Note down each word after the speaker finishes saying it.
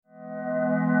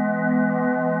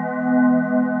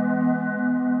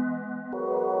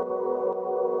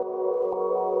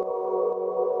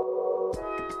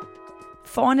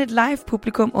Foran et live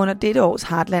publikum under dette års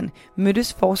Heartland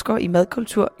mødtes forskere i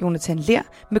madkultur Jonathan Ler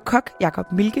med kok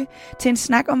Jakob Milke til en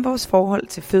snak om vores forhold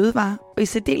til fødevarer og i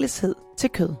særdeleshed til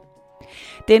kød.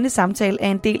 Denne samtale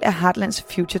er en del af Heartlands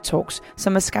Future Talks,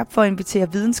 som er skabt for at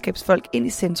invitere videnskabsfolk ind i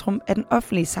centrum af den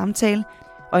offentlige samtale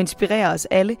og inspirere os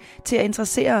alle til at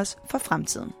interessere os for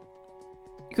fremtiden.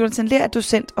 Jonathan Ler er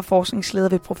docent og forskningsleder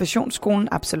ved Professionsskolen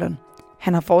Absalon.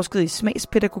 Han har forsket i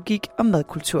smagspædagogik og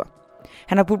madkultur.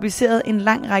 Han har publiceret en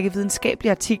lang række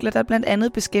videnskabelige artikler, der blandt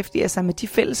andet beskæftiger sig med de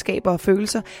fællesskaber og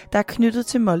følelser, der er knyttet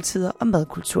til måltider og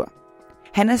madkultur.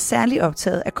 Han er særlig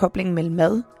optaget af koblingen mellem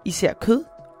mad, især kød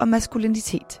og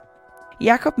maskulinitet.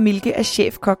 Jakob Milke er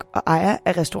chefkok og ejer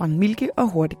af restaurant Milke og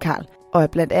Hurtig Karl, og er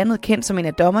blandt andet kendt som en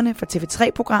af dommerne for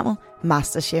TV3-programmet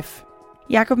Masterchef.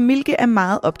 Jakob Milke er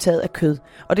meget optaget af kød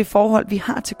og det forhold, vi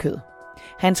har til kød.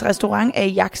 Hans restaurant er i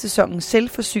jagtsæsonen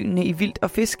selvforsynende i vildt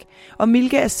og fisk, og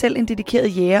Milke er selv en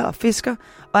dedikeret jæger og fisker,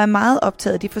 og er meget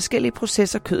optaget af de forskellige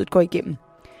processer, kødet går igennem.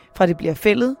 Fra det bliver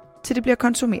fældet, til det bliver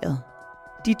konsumeret.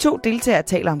 De to deltagere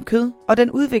taler om kød, og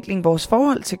den udvikling, vores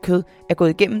forhold til kød, er gået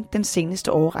igennem den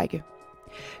seneste årrække.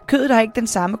 Kødet har ikke den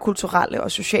samme kulturelle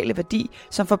og sociale værdi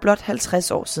som for blot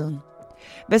 50 år siden.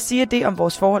 Hvad siger det om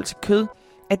vores forhold til kød,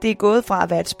 at det er gået fra at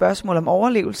være et spørgsmål om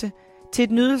overlevelse, til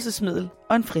et nydelsesmiddel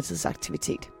og en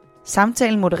fritidsaktivitet?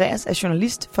 Samtalen modereres af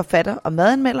journalist, forfatter og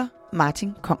madanmelder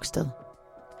Martin Kongsted.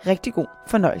 Rigtig god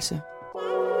fornøjelse.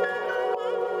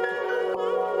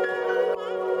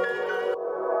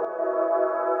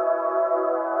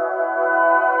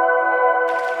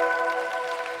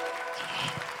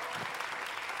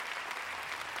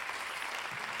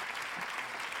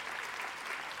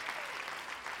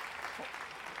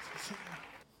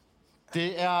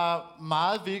 Det er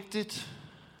meget vigtigt.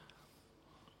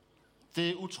 Det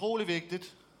er utrolig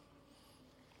vigtigt.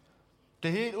 Det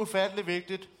er helt ufatteligt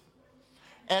vigtigt,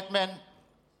 at man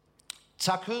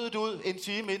tager kødet ud en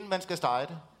time, inden man skal stege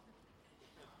det.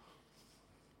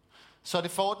 Så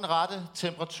det får den rette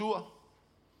temperatur.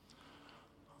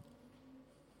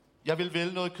 Jeg vil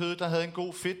vælge noget kød, der havde en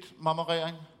god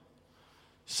fedtmarmorering.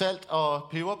 Salt og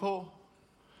peber på.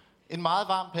 En meget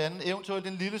varm pande, eventuelt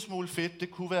en lille smule fedt.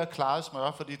 Det kunne være klaret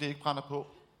smør, fordi det ikke brænder på.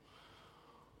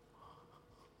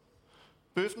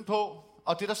 Bøffen på,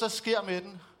 og det der så sker med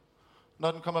den,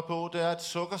 når den kommer på, det er, at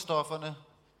sukkerstofferne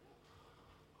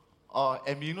og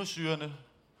aminosyrene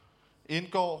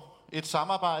indgår et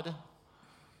samarbejde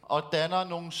og danner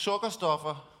nogle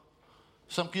sukkerstoffer,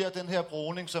 som giver den her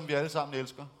bruning, som vi alle sammen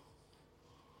elsker.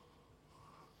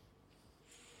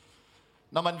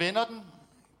 Når man vender den,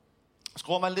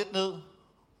 skruer man lidt ned,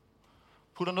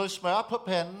 putter noget smør på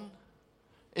panden,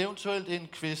 eventuelt en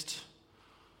kvist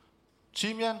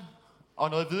timian og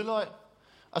noget hvidløg,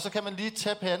 og så kan man lige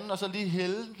tage panden og så lige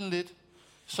hælde den lidt,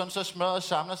 sådan så smøret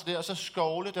samler sig der, og så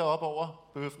skovle det op over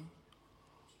bøffen.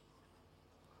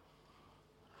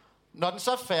 Når den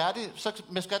så er færdig, så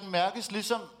skal den mærkes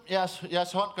ligesom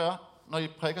jeres hånd gør, når I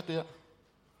prikker der.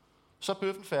 Så er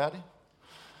bøffen færdig.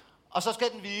 Og så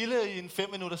skal den hvile i en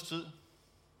 5 minutters tid.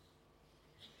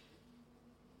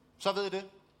 Så ved I det.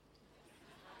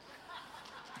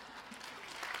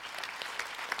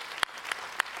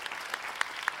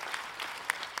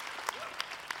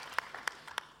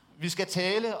 Vi skal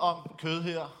tale om kød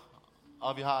her,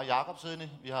 og vi har Jakob siddende,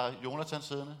 vi har Jonathan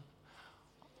siddende.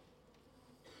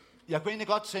 Jeg kunne egentlig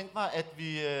godt tænke mig, at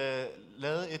vi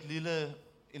lavede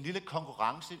en lille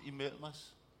konkurrence imellem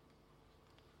os,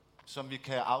 som vi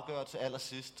kan afgøre til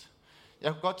allersidst.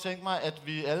 Jeg kunne godt tænke mig, at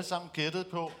vi alle sammen gættede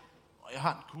på, og jeg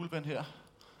har en kuglepen her,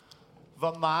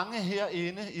 hvor mange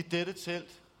herinde i dette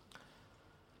telt,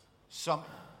 som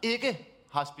ikke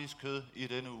har spist kød i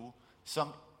denne uge,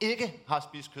 som ikke har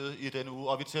spist kød i denne uge,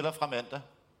 og vi tæller fra mandag.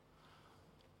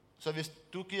 Så hvis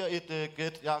du giver et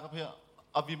gæt, Jakob, her,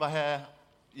 og vi må have,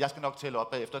 jeg skal nok tælle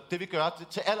op bagefter. Det vi gør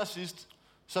til allersidst,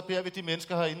 så beder vi de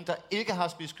mennesker herinde, der ikke har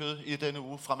spist kød i denne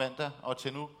uge fra mandag og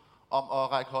til nu, om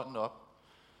at række hånden op.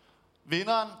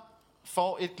 Vinderen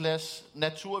får et glas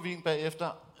naturvin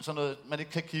bagefter, sådan noget, man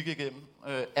ikke kan kigge igennem,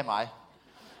 af mig.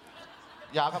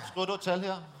 Jakob, skriver du et tal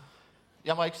her?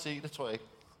 Jeg må ikke se det, tror jeg ikke.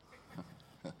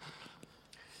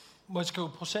 Må jeg skrive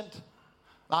procent?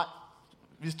 Nej,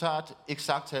 vi tager et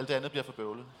eksakt tal, det andet bliver for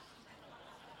bøvlet.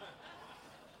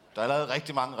 Der er lavet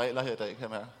rigtig mange regler her i dag, kan jeg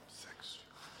mærke. 6.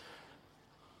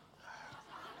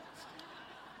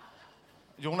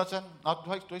 Jonathan? Nå, du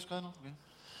har ikke skrevet noget? Okay.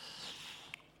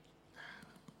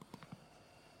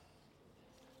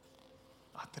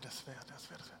 Det er svært.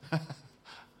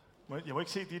 Jeg må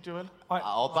ikke se dit, Joel.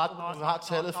 Bare du har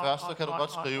tallet først, så kan du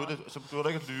godt skrive det, så behøver du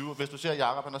ikke at lyve. Hvis du ser, at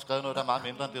Jakob han har skrevet noget, der er meget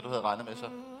mindre end det, du havde regnet med, så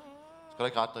skal du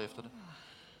ikke rette dig efter det.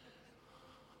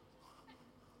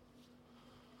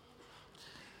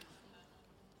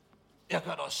 Jeg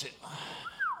gør det også selv.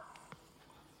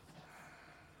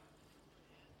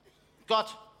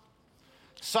 Godt.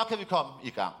 Så kan vi komme i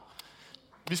gang.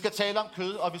 Vi skal tale om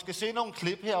kød, og vi skal se nogle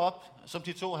klip herop, som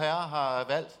de to herrer har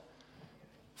valgt.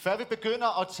 Før vi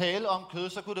begynder at tale om kød,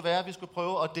 så kunne det være, at vi skulle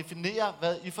prøve at definere,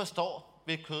 hvad I forstår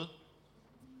ved kød.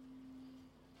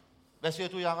 Hvad siger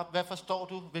du, Jacob? Hvad forstår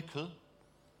du ved kød?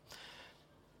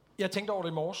 Jeg tænkte over det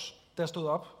i morges, da jeg stod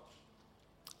op.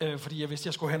 Fordi jeg vidste, at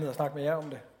jeg skulle herned og snakke med jer om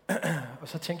det. Og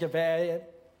så tænkte jeg, hvad er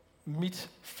mit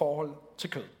forhold til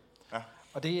kød? Ja.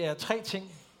 Og det er 3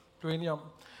 ting, blev enige om.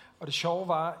 Og det sjove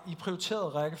var, i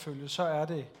prioriteret rækkefølge, så er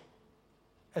det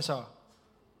altså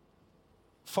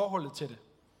forholdet til det.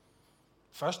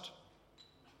 Først.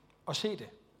 Og se det.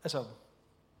 Altså,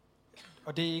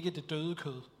 og det er ikke det døde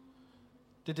kød.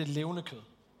 Det er det levende kød.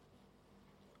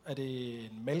 Er det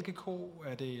en mælkeko?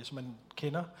 Er det, som man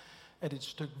kender? Er det et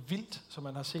stykke vildt, som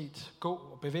man har set gå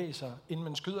og bevæge sig, inden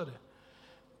man skyder det?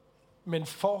 Men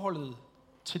forholdet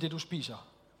til det, du spiser.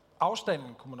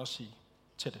 Afstanden, kunne man også sige,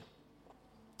 til det.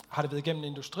 Har det været igennem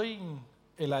industrien,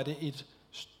 eller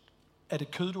er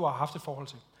det kød, du har haft et forhold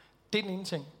til? Det er den ene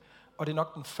ting, og det er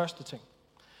nok den første ting.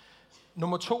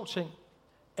 Nummer 2 ting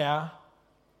er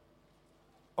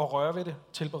at røre ved det,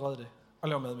 tilberede det og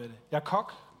lave mad med det. Jeg er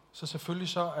kok, så selvfølgelig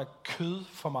så er kød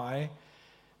for mig,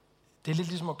 det er lidt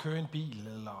ligesom at køre en bil,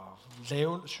 eller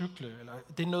cykle, eller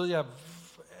det er noget, jeg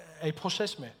er i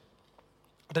proces med.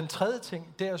 Og den tredje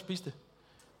ting, det er at spise det.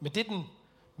 Men det er den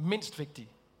mindst vigtige.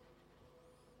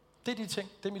 Det er de ting,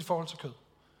 det er mit forhold til kød.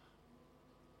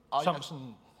 Som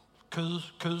sådan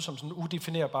kød som sådan en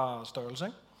udefinerbar størrelse,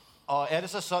 ikke? Og er det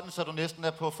så sådan, så du næsten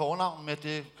er på fornavn med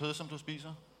det kød, som du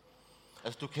spiser?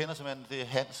 Altså, du kender simpelthen, det er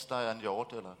Hans, der er en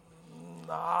hjort, eller?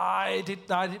 Nej,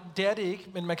 det er det ikke.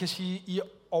 Men man kan sige, i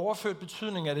overført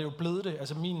betydning er det jo blevet det.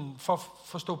 Altså for at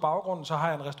forstå baggrunden, så har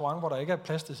jeg en restaurant, hvor der ikke er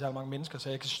plads til så mange mennesker, så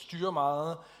jeg kan styre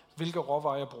meget, hvilke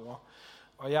råvarer jeg bruger.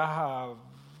 Og jeg har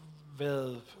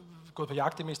gået på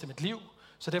jagt det meste af mit liv,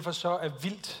 så derfor så er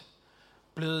vildt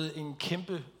blevet en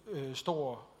kæmpe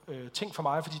stor ting for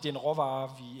mig, fordi det er en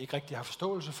råvare, vi ikke rigtig har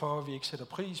forståelse for, vi ikke sætter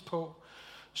pris på,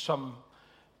 som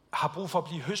har brug for at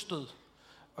blive høstet.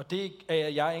 Og det er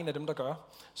jeg en af dem, der gør.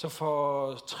 Så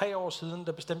for 3 år siden,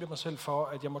 der bestemte jeg mig selv for,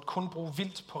 at jeg måtte kun bruge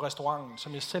vildt på restauranten,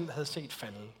 som jeg selv havde set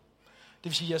falde. Det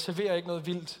vil sige, at jeg serverer ikke noget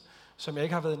vildt, som jeg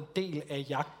ikke har været en del af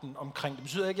jagten omkring. Det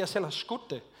betyder ikke, at jeg selv har skudt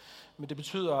det, men det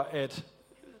betyder, at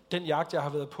den jagt, jeg har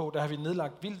været på, der har vi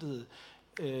nedlagt vildtet.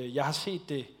 Jeg har set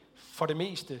det for det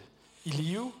meste i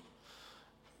live.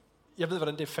 Jeg ved,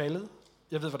 hvordan det er faldet.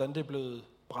 Jeg ved, hvordan det er blevet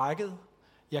brækket.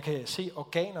 Jeg kan se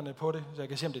organerne på det, så jeg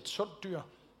kan se, om det er et sundt dyr.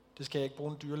 Det skal jeg ikke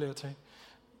bruge en dyrlæge til.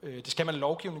 Det skal man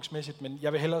lovgivningsmæssigt, men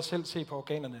jeg vil hellere selv se på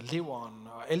organerne, leveren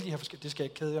og alle de her forskellige. Det skal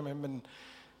jeg ikke kede jer med, men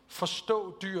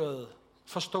forstå dyret,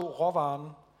 forstå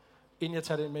råvaren, inden jeg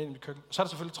tager det med ind i mit køkken. Så er der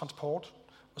selvfølgelig transport,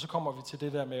 og så kommer vi til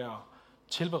det der med at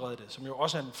tilberede det, som jo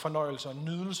også er en fornøjelse og en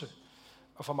nydelse,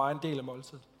 og for mig en del af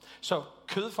måltidet. Så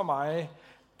kød for mig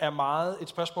er meget et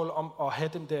spørgsmål om at have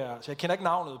den der. Så jeg kender ikke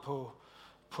navnet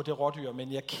på det rådyr,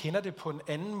 men jeg kender det på en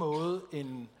anden måde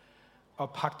end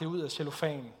at pakke det ud af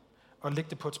cellofan og lægge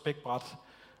det på et spækbræt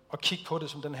og kigge på det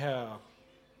som den her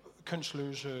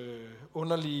kønsløse,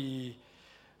 underlige.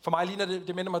 For mig ligner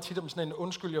det minder mig tit om sådan en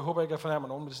undskyld, jeg håber ikke, jeg fornærmer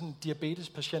nogen, men det er sådan en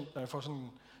diabetespatient, når jeg får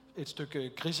sådan et stykke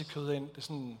grisekød ind.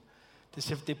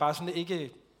 Det er bare sådan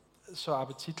ikke så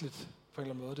appetitligt på en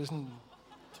eller anden måde. Det er sådan.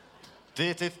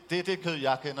 Det er det kød,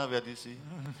 jeg kender, vil jeg lige sige.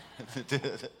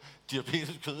 Det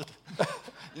diabeteskødet.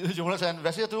 Jonathan,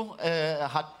 hvad siger du?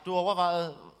 Har du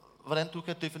overvejet, hvordan du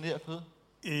kan definere kød?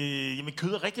 Jamen,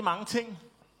 kød er rigtig mange ting.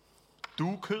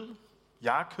 Du er kød.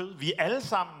 Jeg er kød. Vi er alle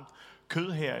sammen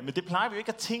kød her. Men det plejer vi jo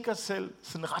ikke at tænke os selv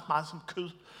sådan ret meget som kød.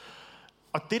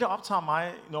 Og det, der optager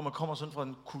mig, når man kommer sådan fra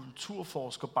en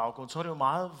kulturforskerbaggrund, så er det jo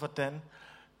meget, hvordan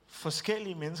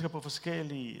forskellige mennesker på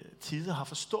forskellige tider har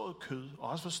forstået kød, og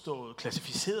også forstået,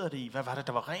 klassificeret det i, hvad var det,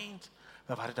 der var rent,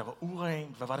 hvad var det, der var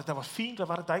urent, hvad var det, der var fint, hvad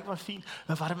var det, der ikke var fint,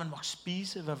 hvad var det, man måtte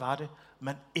spise, hvad var det,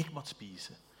 man ikke måtte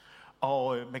spise.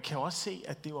 Og man kan jo også se,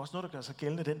 at det er jo også noget, der gør sig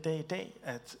gældende den dag i dag,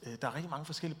 at der er rigtig mange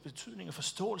forskellige betydninger,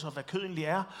 forståelser af, hvad kød egentlig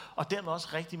er, og dermed også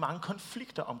rigtig mange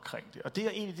konflikter omkring det. Og det er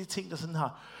en af de ting, der sådan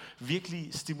har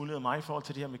virkelig stimuleret mig i forhold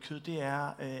til det her med kød, det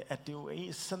er, at det jo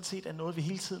sådan set er noget, vi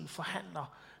hele tiden forhandler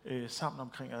sammen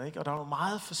omkring. Ikke? Og der er jo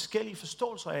meget forskellige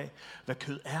forståelser af, hvad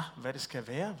kød er, hvad det skal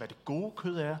være, hvad det gode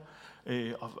kød er,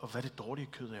 og hvad det dårlige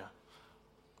kød er.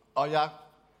 Og jeg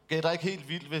gætter ikke helt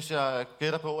vildt, hvis jeg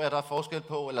gætter på, at der er forskel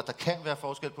på, eller der kan være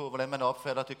forskel på, hvordan man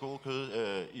opfatter det gode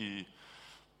kød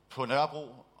på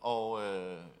Nørrebro og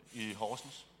i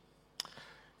Horsens.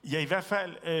 Ja, i hvert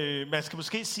fald. Man skal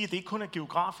måske sige, at det ikke kun er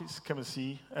geografisk, kan man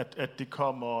sige, at det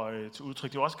kommer til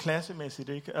udtryk. Det er jo også klassemæssigt,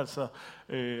 ikke? Altså,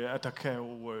 at der kan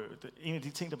jo... en af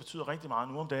de ting, der betyder rigtig meget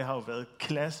nu om dagen, har jo været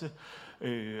klasse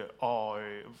og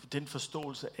den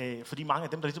forståelse af... Fordi mange af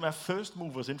dem, der ligesom er first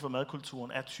movers inden for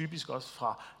madkulturen, er typisk også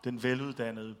fra den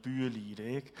veluddannede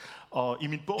byelite, ikke? Og i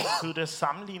min bog, der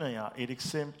sammenligner jeg et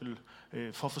eksempel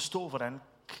for at forstå, hvordan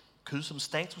kød som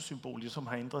statussymbol ligesom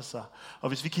har ændret sig. Og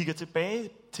hvis vi kigger tilbage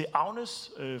til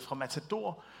Agnes fra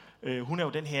Matador, hun er jo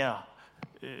den her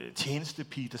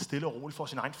tjenestepige, der stille og roligt får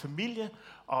sin egen familie,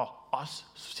 og også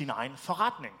sin egen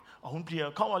forretning. Og hun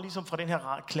kommer ligesom fra den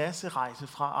her klasserejse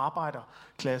fra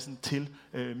arbejderklassen til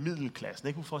middelklassen.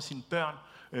 Ikke? Hun får sine børn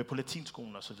på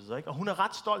latinskolen og så videre. Ikke? Og hun er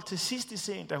ret stolt til sidst i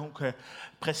serien, da hun kan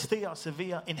præstere og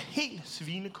servere en hel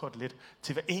svinekotelet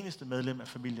til hver eneste medlem af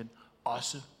familien.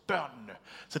 Også børnene.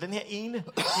 Så den her ene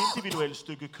individuelle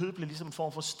stykke kød bliver ligesom en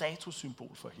form for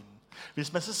statussymbol for hende.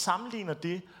 Hvis man så sammenligner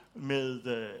det med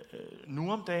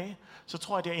nu om dagen, så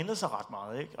tror jeg, det har ændret sig ret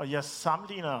meget. Ikke? Og jeg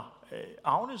sammenligner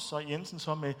Agnes og Jensen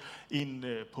så med en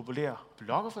populær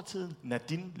blogger for tiden,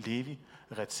 Nadine Levi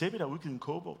Redzepi, der har udgivet en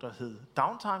kogebog, der hed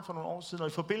Downtime for nogle år siden. Og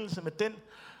i forbindelse med den,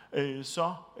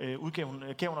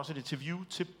 gav hun også et interview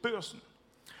til Børsen.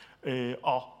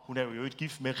 Og hun er jo et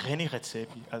gift med René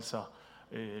Redzepi, altså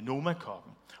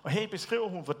Noma-kokken. Og her beskriver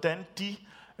hun, hvordan de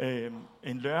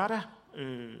en lørdag,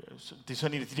 det er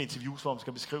sådan et af de interviews, hvor man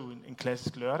skal beskrive en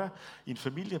klassisk lørdag i en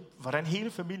familie, hvordan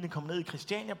hele familien kommer ned i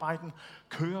Christianiabejden,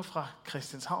 kører fra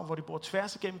Christianshavn, hvor de bor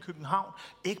tværs igennem København,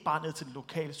 ikke bare ned til den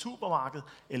lokale supermarked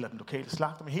eller den lokale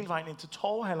slagter, men hele vejen ind til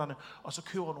torvehallerne, og så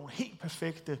køber nogle helt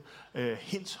perfekte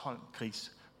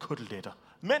Hindsholm-gris-koteletter.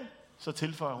 Men så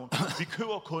tilføjer hun, vi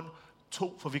køber kun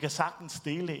 2, for vi kan sagtens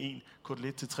dele en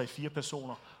kotelet til 3-4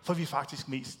 personer, for vi er faktisk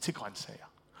mest til grøntsager.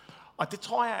 Og det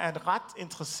tror jeg er en ret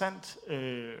interessant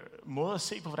måde at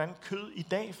se på, hvordan kød i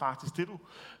dag faktisk, det du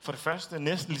for det første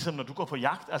næsten ligesom når du går på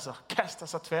jagt, altså kaster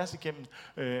sig tværs igennem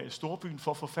storbyen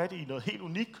for at få fat i noget helt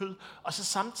unikt kød, og så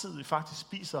samtidig faktisk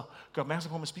gør opmærksom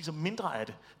på, at man spiser mindre af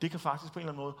det. Det kan faktisk på en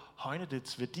eller anden måde højne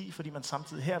dets værdi, fordi man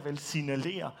samtidig her vil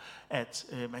signalere, at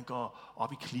man går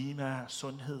op i klima,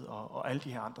 sundhed og alle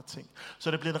de her andre ting.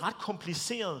 Så det bliver en ret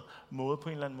kompliceret måde på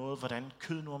en eller anden måde, hvordan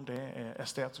kød nu om dagen er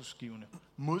statusgivende.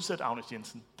 Modsat Agnes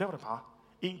Jensen, der var det bare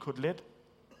en kotelet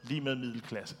lige med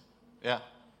middelklasse. Ja.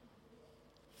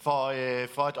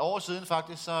 For et år siden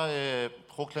faktisk, så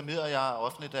proklamerede jeg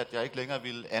offentligt, at jeg ikke længere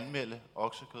ville anmelde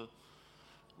oksekød.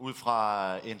 Ud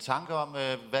fra en tanke om,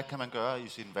 hvad kan man gøre i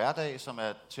sin hverdag, som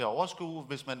er til at overskue,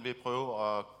 hvis man vil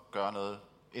prøve at gøre noget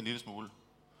en lille smule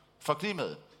for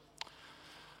klimaet.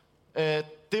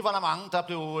 Det var der mange, der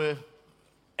blev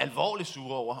alvorligt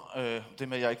sure over, det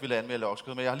med, at jeg ikke ville anmelde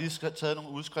oksekød. Men jeg har lige taget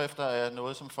nogle udskrifter af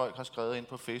noget, som folk har skrevet ind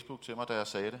på Facebook til mig, da jeg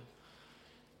sagde det.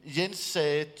 Jens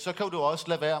sagde, så kan du også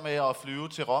lade være med at flyve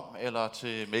til Rom eller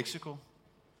til Mexico.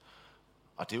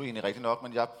 Og det er jo egentlig rigtigt nok,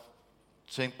 men jeg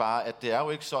tænkte bare, at det er jo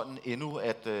ikke sådan endnu,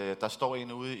 at der står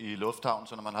en ude i lufthavnen,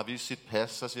 så når man har vist sit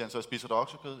pas, så siger han, så spiser du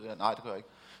oksekød? Ja, nej, det gør jeg ikke.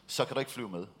 Så kan du ikke flyve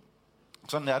med.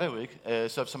 Sådan er det jo ikke.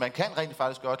 Så man kan rent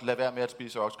faktisk godt lade være med at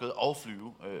spise oksekød og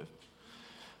flyve.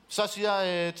 Så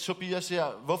siger Tobias her,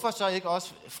 hvorfor så ikke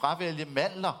også fravælge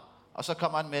mandler? Og så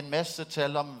kommer han med en masse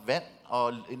tal om vand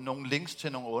og nogle links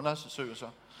til nogle undersøgelser.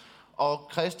 Og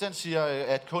Christian siger,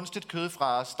 at kunstigt kød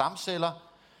fra stamceller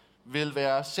vil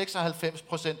være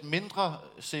 96% mindre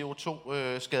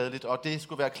CO2-skadeligt, og det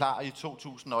skulle være klar i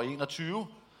 2021.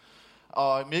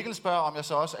 Og Mikkel spørger, om jeg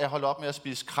så også er holdt op med at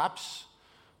spise krebs.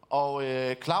 Og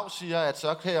Claus siger, at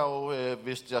så kan jeg jo,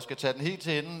 hvis jeg skal tage den helt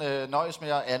til enden, nøjes med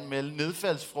at anmelde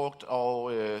nedfaldsfrugt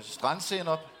og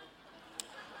strandsennep.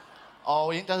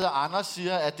 Og en, der hedder Anders,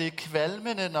 siger, at det er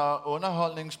kvalmende, når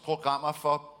underholdningsprogrammer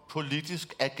for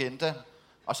politisk agenda.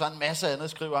 Og så en masse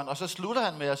andet, skriver han. Og så slutter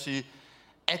han med at sige,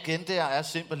 agendaer er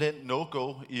simpelthen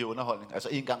no-go i underholdning. Altså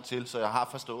en gang til, så jeg har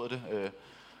forstået det.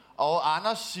 Og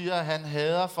Anders siger, at han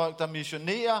hader folk, der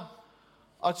missionerer.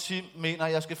 Og Tim mener,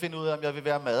 at jeg skal finde ud af, om jeg vil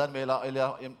være madanmelder,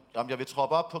 eller om jeg vil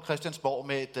troppe op på Christiansborg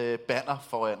med et banner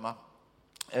foran mig.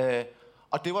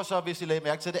 Og det var så, hvis I lagde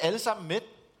mærke til det, alle sammen mænd.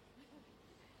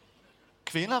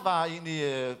 Kvinder var egentlig,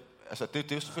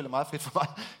 det er jo selvfølgelig meget fedt for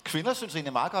mig. Kvinder synes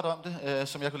egentlig meget godt om det,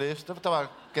 som jeg kunne læse. Der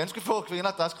var ganske få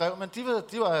kvinder, der skrev, men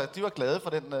de var glade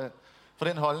for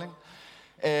den holdning.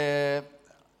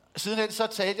 Sidenhen så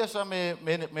talte jeg så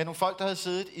med nogle folk, der havde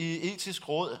siddet i etisk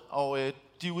råd, og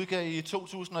de udgav i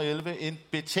 2011 en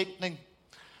betænkning.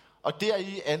 Og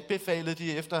deri anbefalede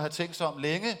de, efter at have tænkt sig om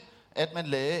længe, at man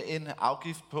lagde en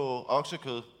afgift på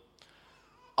oksekød.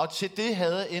 Og til det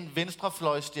havde en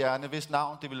venstrefløjstjerne, hvis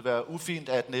navn det ville være ufint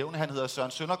at nævne, han hedder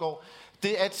Søren Søndergaard,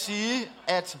 det at sige,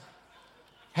 at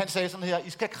han sagde sådan her, I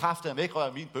skal kraftedeme ikke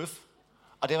røre min bøf.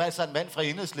 Og det var altså en mand fra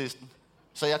Enhedslisten.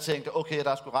 Så jeg tænkte, okay,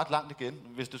 der er sgu ret langt igen,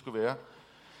 hvis det skulle være.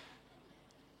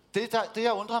 Det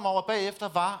jeg undrede mig over bagefter,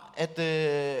 var,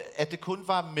 at det kun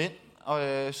var mænd,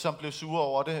 som blev sure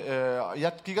over det.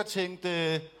 Jeg gik og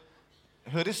tænkte,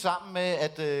 hører det sammen med,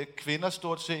 at kvinder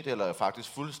stort set, eller faktisk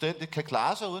fuldstændig, kan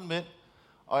klare sig uden mænd?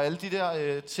 Og alle de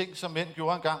der ting, som mænd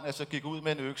gjorde engang, altså gik ud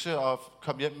med en økse og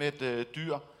kom hjem med et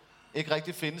dyr, ikke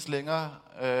rigtig findes længere.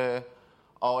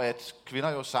 Og at kvinder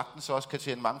jo sagtens også kan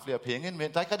tjene mange flere penge end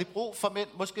mænd. Der er ikke rigtig brug for mænd,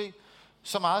 måske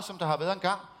så meget, som der har været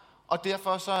engang. Og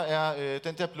derfor så er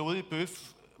den der blodige bøf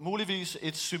muligvis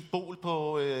et symbol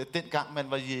på dengang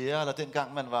man var jæger, eller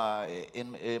dengang man var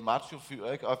en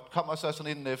macho-fyr, ikke? Og kommer så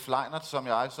sådan en flejnert som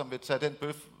jeg, som vil tage den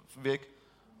bøf væk.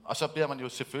 Og så bliver man jo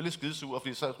selvfølgelig skidesur,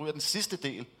 fordi så ryger den sidste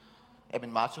del af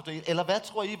min macho-del. Eller hvad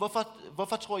tror I?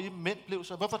 Hvorfor tror I,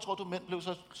 hvorfor tror du, mænd blev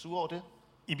så sure over det?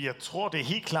 Jeg tror, det er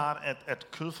helt klart,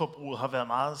 at kødforbruget har været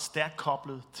meget stærkt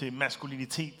koblet til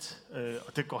maskulinitet,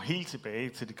 og det går helt tilbage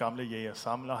til det gamle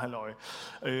jæger-samler-halløj.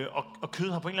 Og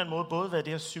kød har på en eller anden måde både været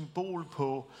det her symbol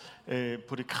på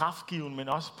det kraftgivende, men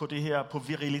også på det her, på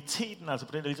viriliteten, altså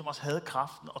på den, der ligesom også havde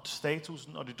kraften og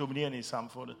statusen og det dominerende i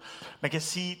samfundet. Man kan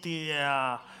sige, det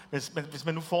er, hvis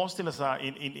man nu forestiller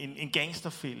sig en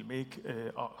gangsterfilm,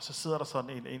 ikke? Og så sidder der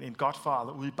sådan en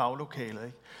godfather ude i baglokalet,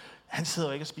 ikke? Han sidder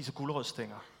jo ikke og spiser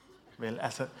gulerødsstænger. Vel,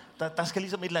 altså, der skal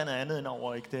ligesom et eller andet ind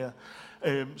over, ikke der.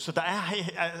 Så der er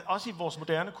også i vores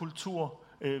moderne kultur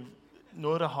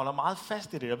noget, der holder meget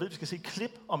fast i det. Jeg ved, vi skal se et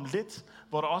klip om lidt,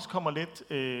 hvor der også kommer lidt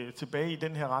tilbage i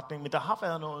den her retning. Men der har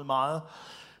været noget meget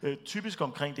typisk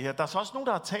omkring det her. Der er så også nogen,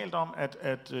 der har talt om,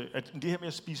 at det her med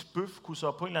at spise bøf kunne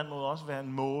så på en eller anden måde også være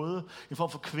en form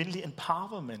for kvindelig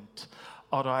empowerment.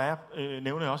 Og der er,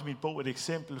 nævner jeg også i min bog, et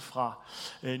eksempel fra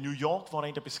New York, hvor der er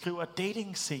en, der beskriver, at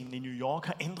datingscenen i New York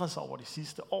har ændret sig over de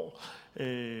sidste år.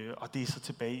 Og det er så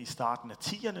tilbage i starten af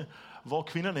 10'erne, hvor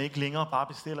kvinderne ikke længere bare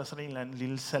bestiller sådan en eller anden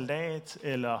lille salat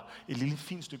eller et lille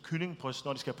fint stykke kyllingbryst,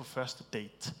 når de skal på første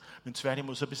date. Men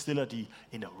tværtimod så bestiller de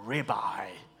en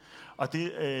ribeye. Og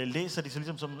det læser de så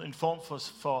ligesom som en form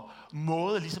for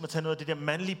måde ligesom at tage noget af det der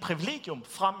mandlige privilegium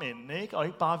fra mændene, ikke? Og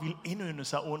ikke bare ville indønde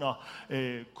sig under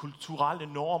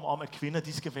kulturelle normer om, at kvinder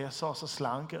de skal være så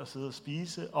slanke og sidde og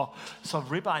spise. Og så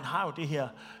ribeye har jo det her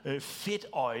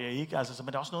fedtøje, ikke? Altså, så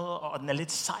man er også noget, og den er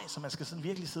lidt sej, så man skal sådan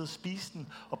virkelig sidde og spise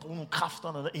den og bruge nogle kræfter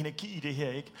og noget energi i det her,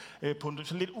 ikke? På en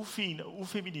sådan lidt ufin og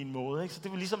ufeminin måde, ikke? Så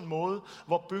det var ligesom en måde,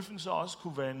 hvor bøffen så også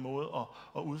kunne være en måde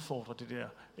at udfordre det der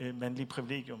mandlige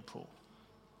privilegium på.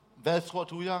 Hvad tror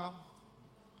du, Jacob?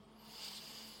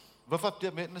 Hvorfor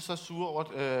bliver mændene så sure over,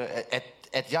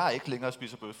 at jeg ikke længere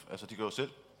spiser bøf? Altså, de kan jo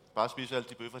selv bare spise alle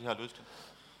de bøffer, de har lyst til.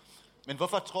 Men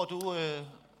hvorfor tror du...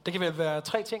 Det kan vel være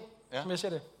 3 ting, som jeg ser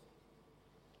det.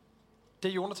 Det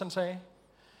Jonathan sagde,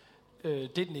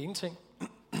 det er den ene ting.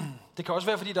 Det kan også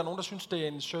være, fordi der er nogen, der synes, det er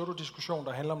en pseudo-diskussion,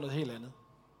 der handler om noget helt andet.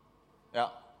 Ja.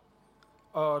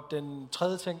 Og den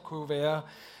tredje ting kunne være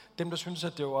dem, der synes,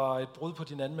 at det var et brud på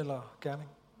din anmeldergerning.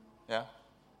 Ja.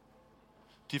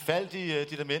 De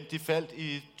der mænd, de faldt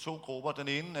i 2 grupper. Den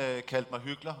ene kaldte mig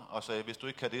hykler og sagde, hvis du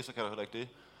ikke kan det, så kan du heller ikke det.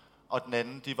 Og den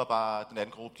anden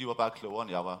gruppe, de var bare klogere,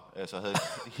 end jeg var. Altså havde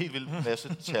en helt vild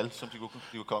masse tal, som de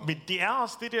kunne komme. Men det er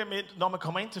også det der med, når man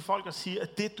kommer ind til folk og siger,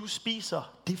 at det, du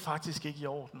spiser, det er faktisk ikke i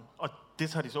orden. Og det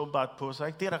tager de så åbenbart på sig,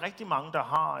 ikke? Det er der rigtig mange, der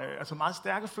har altså meget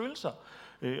stærke følelser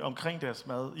omkring deres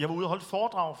mad. Jeg var ude og holde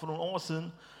foredrag for nogle år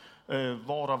siden,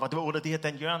 hvor det var under det her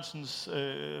Dan Jørgensens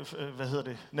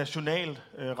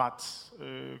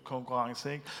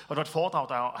nationalretskonkurrence, ikke? Og der var et foredrag,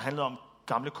 der handlede om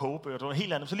gamle kogebøger. Det var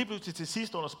helt andet. Så lige pludselig til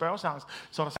sidst under spørgesang,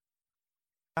 så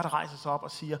er der rejser sig op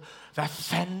og siger, hvad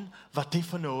fanden var det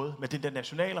for noget med den der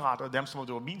nationalret, og nærmest som om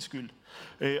det var min skyld.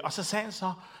 Og så sagde han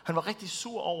så, han var rigtig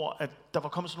sur over, at der var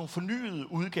kommet sådan nogle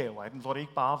fornyede udgaver af den, hvor det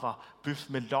ikke bare var bøf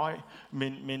med løg,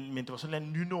 men det var sådan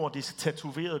en nynordisk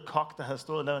tatoveret kok, der havde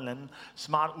stået og lavet en eller anden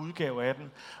smart udgave af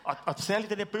den. Og særligt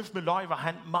den der bøf med løg var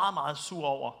han meget, meget sur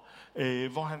over,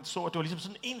 hvor han så, at det var ligesom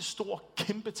sådan en stor,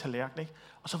 kæmpe tallerken, ikke?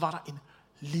 Og så var der en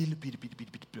lille bitte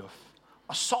bøf.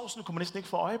 Og sovsen kunne man næsten ikke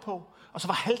få øje på. Og så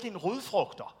var halvdelen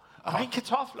rødfrugter. Og der var ikke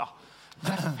kartofler.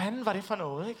 Hvad fanden var det for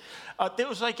noget, ikke? Og det er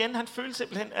jo så igen, han følte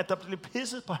simpelthen, at der blev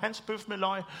pisset på hans bøf med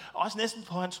løg. Også næsten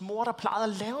på hans mor, der plejede at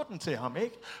lave den til ham,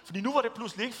 ikke? Fordi nu var det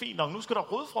pludselig ikke fint nok. Nu skal der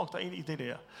rødfrugter ind i det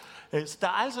der. Så der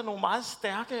er altså nogle meget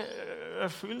stærke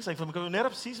følelser, ikke? For man kan jo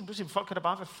netop sige, som du siger, folk kan da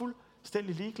bare være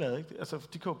fuldstændig ligeglade, ikke? Altså,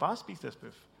 de kan jo bare spise deres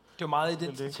bøf. jo meget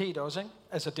identitet også, ikke?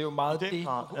 Altså, det er jo meget det,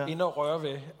 inde og røre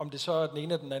ved, om det så er den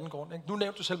ene eller den anden grund, ikke? Nu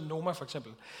nævnte du selv Noma, for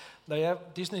eksempel. Det er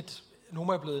sådan et...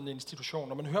 Noma er blevet en institution.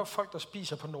 Når man hører folk, der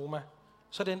spiser på Noma,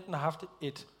 så er det enten har haft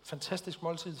et fantastisk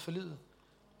måltid for livet,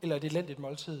 eller et elendigt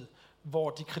måltid, hvor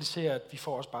de kritiserer, at vi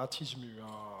får også bare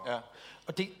tissemyrer. Ja.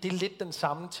 Og det er lidt den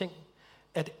samme ting,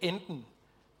 at enten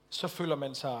så føler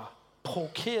man sig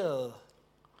provokeret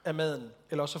af maden,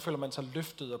 eller også så føler man sig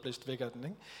løftet og blæst væk af den.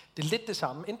 Ikke? Det er lidt det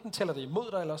samme. Enten tæller det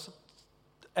imod dig, eller så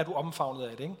er du omfavnet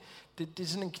af det. Ikke? Det er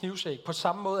sådan en knivsæk. På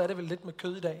samme måde er det vel lidt med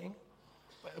kød i dag, ikke?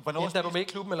 Enten er du med i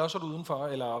klubben, eller også er du udenfor,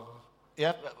 eller...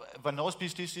 Ja, hvornår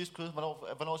spiste du sidst kød?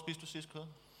 Hvornår spiste du sidst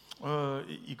kød?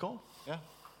 I går. Ja.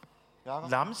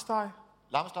 Jakob? Lammesteg.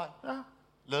 Lammesteg? Ja.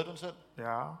 Lavede du den selv?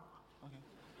 Ja.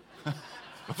 Okay.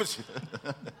 Hvorfor siger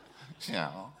du? Ja.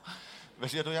 Hvad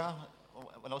siger du, Jakob?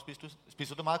 Hvornår spiser du?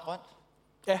 Spiser du meget grønt?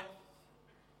 Ja.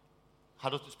 Har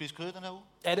du spist kød den her uge?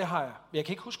 Ja, det har jeg. Jeg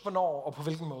kan ikke huske, hvornår og på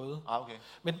hvilken måde. Okay.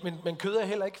 Men kød er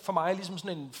heller ikke for mig ligesom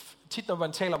sådan en... Tit når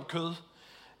man taler om kød,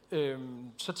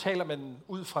 så taler man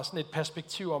ud fra sådan et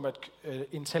perspektiv om, at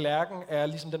en tallerken er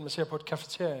ligesom den, man ser på et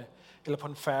kafeterie eller på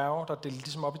en færge, der er delt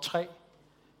ligesom op i 3,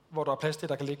 hvor der er plads til,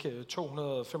 der kan ligge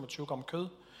 225 gram kød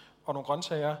og nogle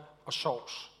grøntsager og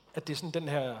sovs. At det er sådan den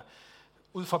her...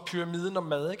 Ud fra pyramiden om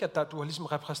mad, ikke? At du har ligesom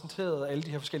repræsenteret alle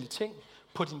de her forskellige ting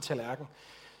på din tallerken.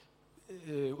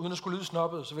 Uden at skulle lyde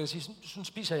snobbet, så vil jeg sige, sådan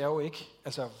spiser jeg jo ikke.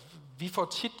 Altså, vi får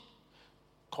tit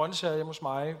grøntsager hjemme hos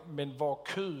mig, men hvor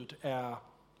kødet er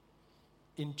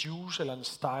en juice, eller en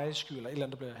stegesky, eller et eller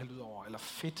andet, der bliver hældt ud over, eller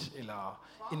fedt, eller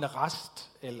en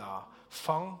rest, eller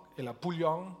fond, eller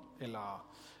bouillon, eller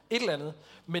et eller andet,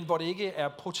 men hvor det ikke er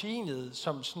proteinet,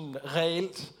 som sådan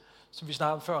reelt, som vi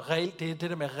snakkede om før, reelt, det er det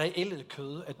der med reelle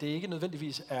kød, at det ikke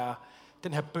nødvendigvis er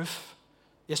den her bøf.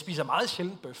 Jeg spiser meget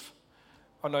sjældent bøf.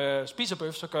 Og når jeg spiser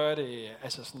bøf, så gør jeg det,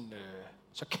 altså sådan,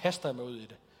 så kaster jeg mig ud i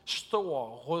det. Stor,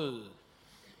 rød,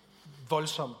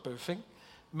 voldsom bøf, ikke?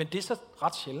 Men det er så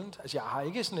ret sjældent. Altså, jeg har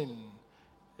ikke sådan en...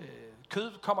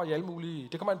 kød kommer i alle mulige...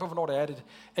 Det kommer an på, hvornår det er.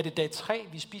 Er det dag 3,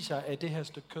 vi spiser af det her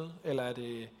stykke kød? Eller er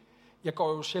det... Jeg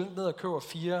går jo sjældent ned og køber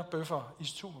 4 bøffer i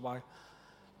supermarkedet.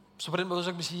 Så på den måde, så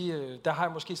kan man sige, der har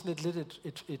jeg måske sådan et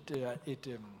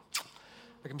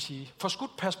hvad kan man sige,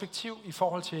 forskudt perspektiv i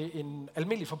forhold til en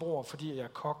almindelig forbruger, fordi jeg er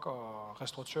kok og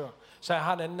restauratør. Så jeg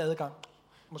har en anden adgang.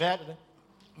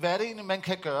 Hvad er det egentlig, man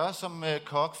kan gøre som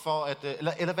kok for at...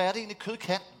 Eller hvad er det egentlig, kød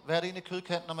kan? Hvad er det egentlig, kød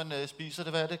kan, når man spiser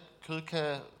det? Hvad er det, kød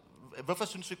kan... Hvorfor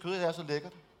synes du, kød er så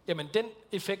lækkert? Jamen, den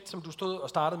effekt, som du stod og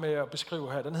startede med at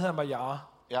beskrive her, den hedder Maillard.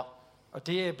 Ja. Og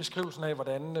det er beskrivelsen af,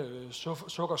 hvordan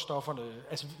sukkerstofferne...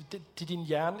 Altså, din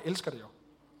hjerne elsker det jo.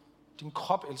 Din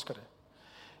krop elsker det.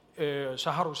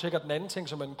 Så har du sikkert den anden ting,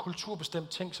 som er en kulturbestemt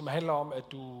ting, som handler om,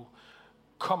 at du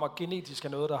kommer genetisk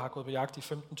af noget, der har gået på jagt i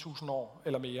 15.000 år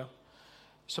eller mere.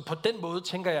 Så på den måde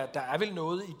tænker jeg, at der er vel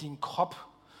noget i din krop,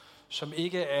 som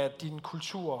ikke er din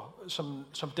kultur,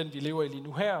 som den vi lever i lige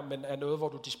nu her, men er noget, hvor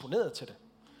du er disponeret til det.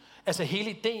 Altså hele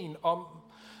ideen om,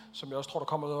 som jeg også tror, der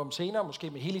kommer noget om senere måske,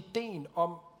 men hele ideen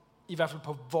om, i hvert fald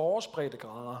på vores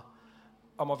breddegrader,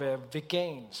 om at være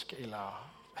vegansk eller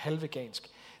halvvegansk,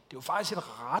 det er jo faktisk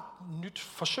et ret nyt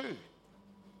forsøg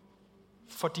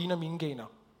for dine og mine gener.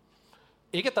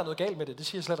 Ikke, at der er noget galt med det, det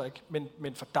siger jeg slet ikke,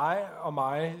 men for dig og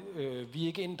mig, vi er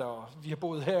ikke indere, vi har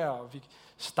boet her, og vi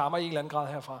stammer i en eller anden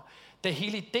grad herfra. Da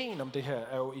hele ideen om det her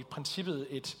er jo i princippet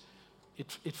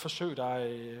et forsøg, der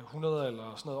er 100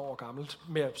 eller sådan noget år gammelt,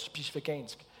 med at spise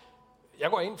vegansk. Jeg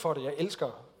går ind for det, jeg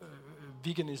elsker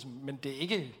veganism, men det er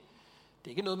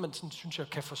ikke noget, man sådan, synes jeg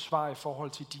kan forsvare i forhold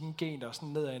til dine gener sådan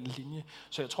ned ad en linje.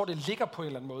 Så jeg tror, det ligger på en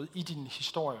eller anden måde i din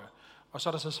historie. Og så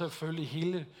er der så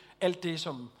selvfølgelig alt det,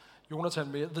 som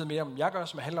Jonathan ved mere om, jeg gør,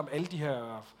 som handler om alle de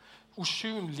her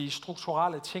usynlige,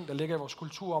 strukturelle ting, der ligger i vores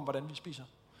kultur om, hvordan vi spiser.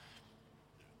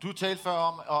 Du talte før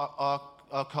om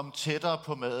at komme tættere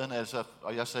på maden, altså,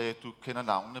 og jeg sagde, at du kender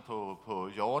navnene på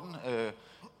Jordan.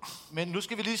 Men nu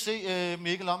skal vi lige se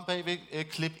Mikkel om bagved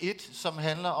klip 1, som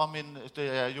handler om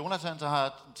det er Jonathan, der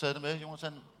har taget det med.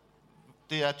 Jonathan,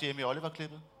 det er Jamie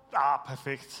Oliver-klippet.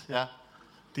 Perfekt. Ja.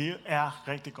 Det er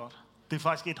rigtig godt. Det er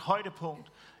faktisk et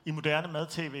højdepunkt i moderne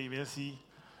mad-tv, vil jeg sige.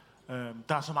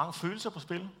 Der er så mange følelser på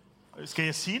spil. Skal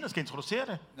jeg sige noget? Skal jeg introducere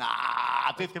det?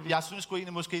 Jeg synes sgu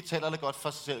egentlig måske taler det godt for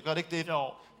sig selv. Gør det ikke det?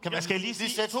 Jo. man skal lige sige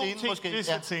sætte to scenen ting, måske? Det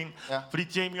sætte scenen. Ja.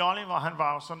 Fordi Jamie Oliver, han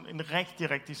var jo sådan en rigtig,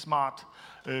 rigtig smart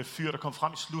fyr, der kom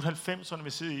frem i slut 90'erne, vi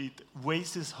sidder i et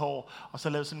Oasis-hår, og så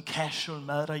lavede sådan casual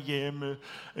mad derhjemme.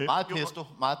 Meget pesto,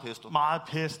 meget pesto. Meget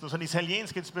pesto, sådan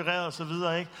italiensk inspireret og så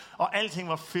videre, ikke? Og alting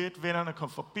var fedt, vennerne kom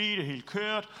forbi, det hele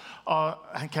kørt, og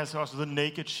han kaldte sig også The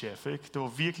Naked Chef, ikke? Det var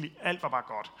virkelig, alt var bare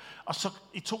godt. Og så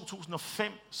i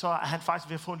 2005, så er han faktisk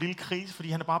ved at få en lille krise, fordi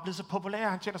han er bare blevet så populær,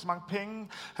 han tjener så mange penge,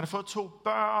 han har fået 2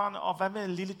 børn, og hvad med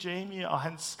lille Jamie og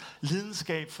hans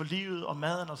lidenskab for livet og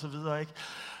maden og så videre, ikke?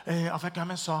 Og hvad gør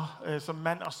man så som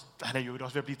mand? Og han er jo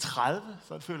også ved at blive 30,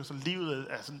 så han føler, at livet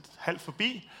er sådan halvt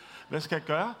forbi. Hvad skal jeg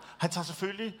gøre? Han tager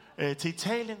selvfølgelig til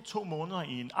Italien 2 måneder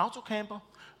i en autocamper,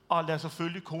 og lader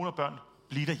selvfølgelig kone og børn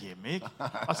blive derhjemme, ikke?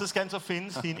 Og så skal han så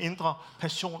finde sin indre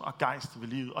passion og gejst ved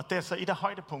livet. Og det er så et af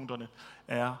højdepunkterne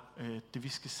er det, vi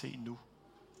skal se nu.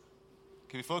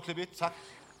 Kan vi få et klip 1? Tak.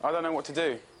 I don't know what to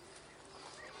do.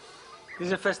 This is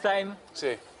the first time.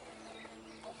 See.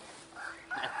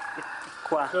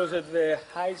 Qua. Close at the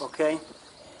eyes. Okay.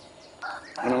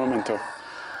 Un momento.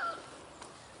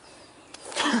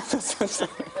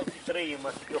 Frio,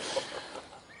 Matteo.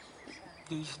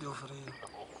 Dici devo fare.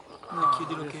 No,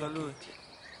 chiedilo che a lui.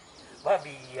 Va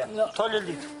via. No, togli il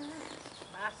dito.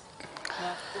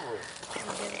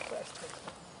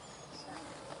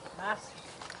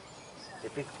 È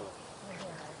piccolo.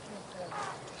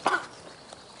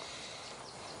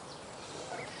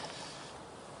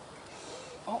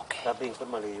 Ok. Sta ben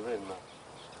ferma lì, prima.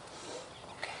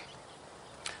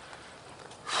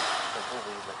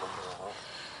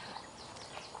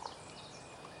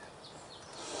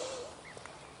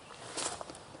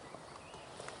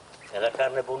 È la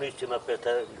carne buonissima per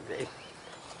te.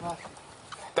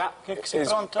 That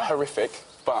is horrific,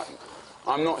 but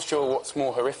I'm not sure what's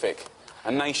more horrific.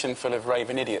 A nation full of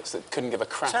raven idiots that couldn't give a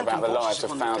crap about the lives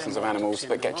of thousands of animals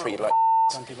that get treated like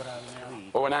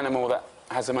or an animal that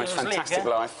has the most fantastic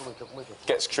life,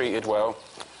 gets treated well.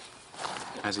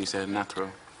 As he said, natural.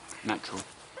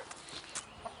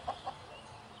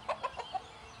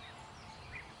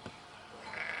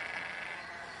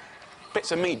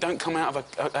 Bits of meat don't come out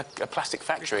of a plastic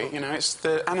factory, you know, it's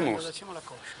the animals.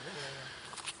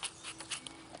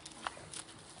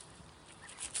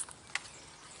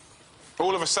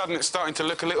 All of a sudden it's starting to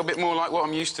look a little bit more like what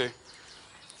I'm used to.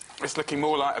 It's looking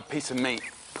more like a piece of meat.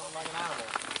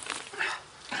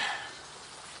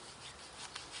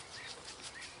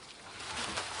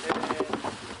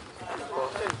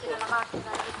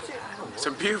 It's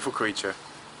a beautiful creature,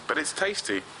 but it's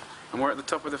tasty. And we're at the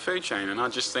top of the food chain, and I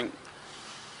just think,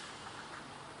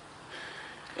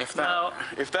 if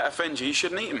that offends you, you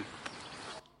shouldn't eat them.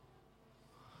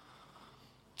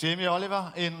 Jamie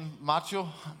Oliver, en macho,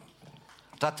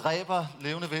 der dræber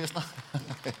levende væsener.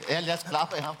 Ja, lad os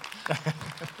klappe af ham.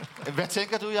 Hvad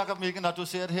tænker du, Jacob Milke, når du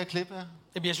ser det her klip her?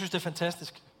 Jamen, jeg synes, det er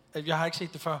fantastisk. Jeg har ikke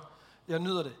set det før. Jeg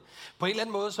nyder det. På en eller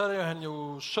anden måde, så er det jo, han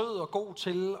jo sød og god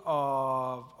til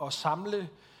at samle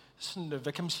sådan,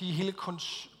 hvad kan man sige, hele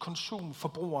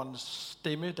konsumforbrugerens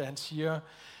stemme, da han siger,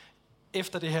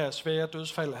 efter det her svære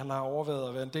dødsfald, han har overvejet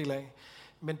at være en del af,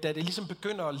 men da det ligesom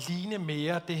begynder at ligne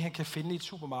mere det, han kan finde i et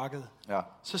supermarked, ja,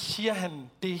 så siger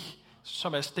han det,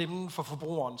 som er stemmen for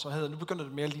forbrugeren, så hedder nu begynder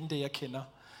det mere at ligne det, jeg kender.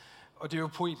 Og det er jo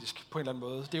poetisk på en eller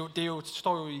anden måde. Det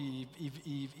står jo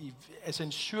i altså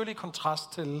en syrlig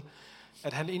kontrast til,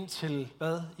 at han indtil,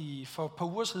 for et par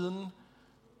uger siden,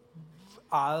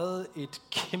 ejede et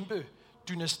kæmpe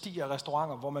dynasti af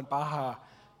restauranter, hvor man bare har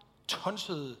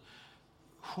tonset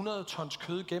 100 tons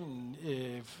kød gennem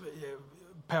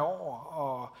per år,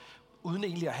 og uden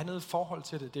egentlig at have noget forhold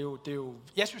til det. Det er jo,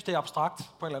 jeg synes, det er abstrakt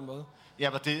på en eller anden måde. Ja,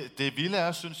 men det vilde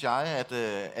er, synes jeg,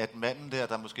 at manden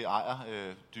der måske ejer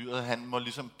dyret, han må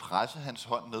ligesom presse hans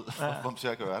hånd ned, for at få ham til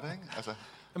at gøre det, ikke? Altså,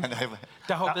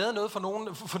 der har jo været noget for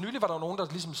nogen. For nylig var der nogen, der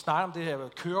ligesom snakker om det her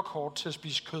kørekort til at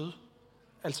spise kød.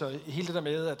 Altså hele det der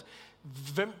med, at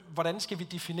hvordan skal vi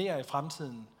definere i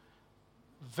fremtiden,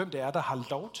 hvem det er, der har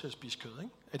lov til at spise kød,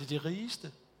 ikke? Er det de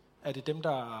rigeste? Er det dem,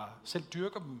 der selv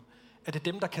dyrker dem? Er det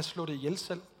dem, der kan slå det ihjel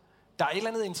selv? Der er et eller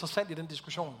andet interessant i den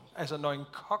diskussion. Altså når en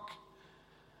kok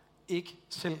ikke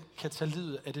selv kan tage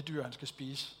livet af det dyr, han skal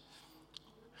spise,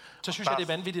 så synes jeg, det er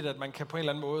vanvittigt, at man kan på en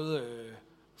eller anden måde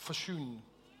forsyne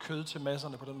kød til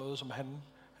masserne på den måde, som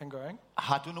han gør, ikke?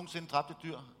 Har du nogensinde dræbt et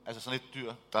dyr? Altså sådan et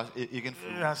dyr, der er ikke en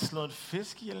flue? Jeg har slået en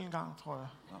fisk ihjel en gang, tror jeg.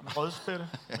 En rødspætte,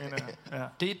 mener jeg. Ja.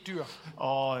 Det er et dyr.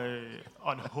 Og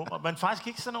en hummer. Men faktisk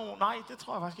ikke sådan nogle... Nej, det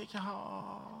tror jeg faktisk ikke, jeg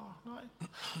har... Nej.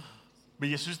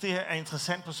 Men jeg synes, det her er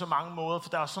interessant på så mange måder, for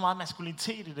der er så meget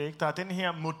maskulinitet i det, ikke? Der er den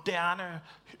her moderne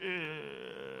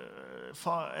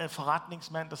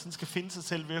forretningsmand, der sådan skal finde sig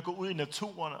selv ved at gå ud i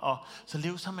naturen, og så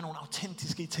leve sammen med nogle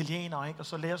autentiske italienere, ikke? Og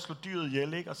så lære at slå dyret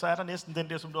ihjel, ikke? Og så er der næsten den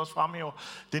der, som du også fremhæver,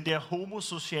 den der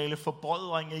homosociale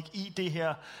forbrødring, ikke? I det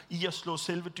her, i at slå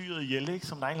selve dyret ihjel, ikke?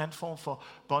 Som der er en eller anden form for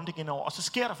bonding indover. Og så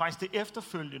sker der faktisk det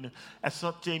efterfølgende, at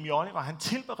så Jamie Oliver, han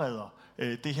tilbereder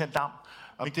det her lam.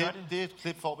 Og det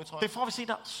klip får vi, tror jeg. Det får vi se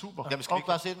der. Super. Jamen, skal vi ikke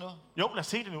bare se det nu? Jo, lad os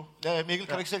se det nu. Ja, Mikkel,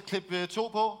 kan du ikke sætte klip 2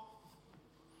 på?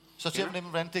 Så ser vi nemlig,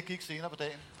 hvordan det gik senere på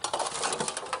dagen.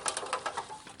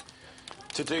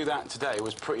 To do that today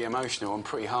was pretty emotional and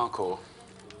pretty hardcore.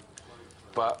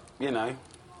 But, you know,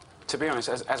 to be honest,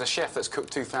 as a chef that's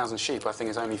cooked 2,000 sheep, I think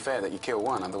it's only fair that you kill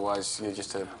one, otherwise you're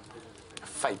just a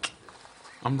fake.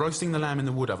 I'm roasting the lamb in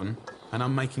the wood oven, and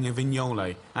I'm making a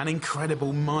vignole, an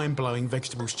incredible, mind-blowing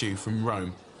vegetable stew from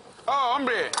Rome. Oh,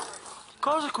 hombre!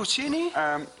 Cosa cucini?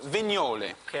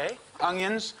 Vignole. Okay.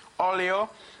 Onions, olio,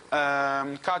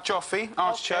 carciofi,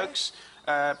 artichokes,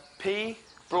 pea,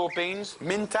 broad beans,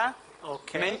 minta,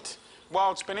 mint,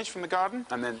 wild spinach from the garden,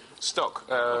 and then stock.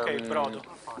 Brodo.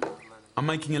 I'm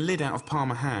making a lid out of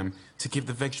Parma ham to give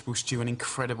the vegetable stew an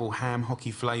incredible ham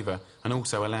hockey flavour and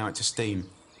also allow it to steam.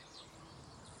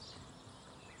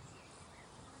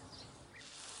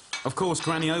 Of course,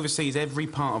 Granny oversees every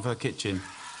part of her kitchen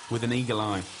with an eagle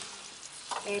eye.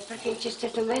 Perché c'è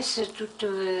stato messo tutto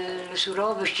su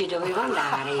roba ci dovevo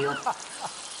andare io.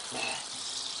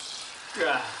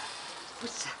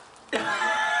 Puzza.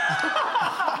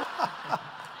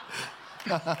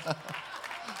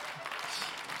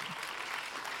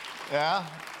 Ja.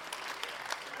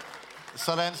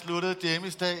 Sådan sluttede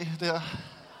Jamies dag der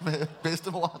med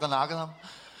bedstemor, der nakkede ham.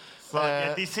 Så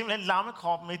ja, det er simpelthen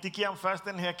lammekroppen, ikke? Det giver ham først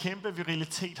den her kæmpe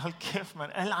virilitet. Hold kæft,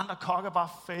 mand. Alle andre kokke er bare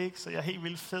fake, så jeg er helt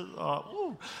vildt fed.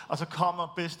 Og så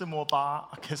kommer bedstemor bare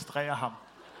og kastrerer ham.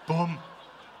 Bum!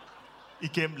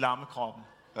 Igennem lammekroppen.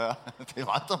 Ja, det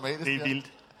er ret dramatisk. Det er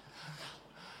vildt.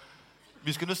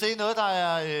 Vi skal nu se noget, der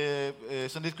er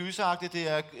sådan lidt gyseragtigt. Det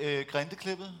er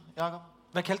grinteklippet, Jacob.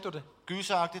 Hvad kaldte du det?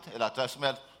 Gyseragtigt, eller der,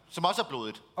 som også er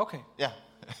blodigt. Okay. Ja.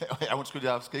 Ja, undskyld,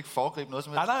 jeg skal ikke foregribe noget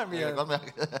som helst. Nej, men jeg kan godt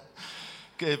mærke.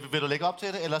 Vil du lægge op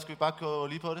til det, eller skal vi bare gå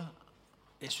lige på det?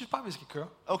 Jeg synes bare, vi skal køre.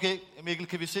 Okay, Mikkel,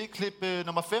 kan vi se klip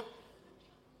nummer 5?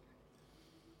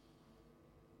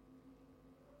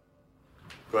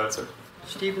 Go ahead, sir.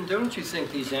 Stephen, don't you think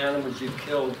these animals you've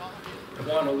killed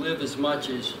want to live as much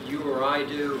as you or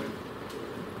I do?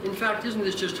 In fact, isn't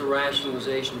this just a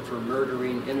rationalization for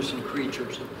murdering innocent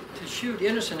creatures? To shoot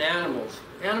innocent animals,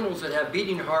 animals that have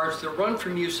beating hearts, that run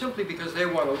from you simply because they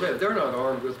want to live. They're not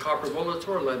armed with copper bullets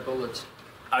or lead bullets.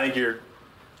 I think you're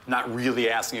not really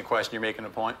asking a question, you're making a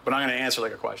point, but I'm going to answer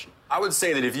like a question. I would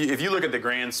say that if you look at the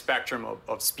grand spectrum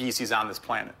of species on this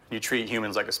planet, you treat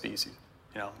humans like a species,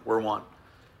 you know, we're one.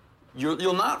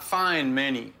 You'll not find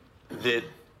many that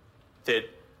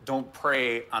don't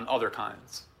prey on other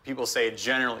kinds. People say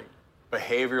generally,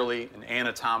 behaviorally and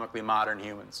anatomically modern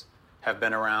humans have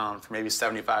been around for maybe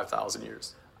 75,000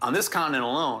 years. On this continent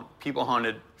alone, people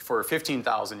hunted for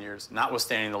 15,000 years,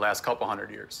 notwithstanding the last couple hundred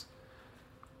years.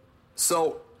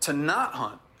 So to not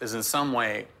hunt is in some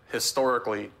way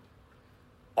historically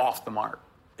off the mark.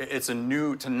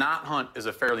 To not hunt is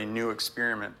a fairly new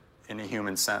experiment in a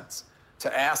human sense.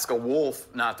 To ask a wolf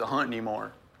not to hunt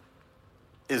anymore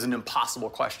is an impossible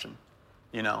question,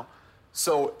 you know?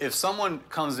 So if someone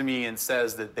comes to me and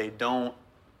says that they don't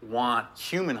want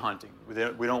human hunting,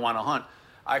 we don't want to hunt,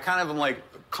 I kind of am like,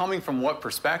 coming from what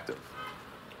perspective?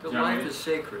 But life is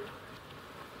sacred.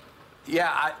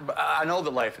 Yeah, I know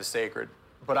that life is sacred,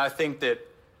 but I think that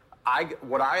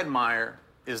what I admire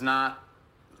is not,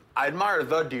 I admire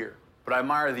the deer, but I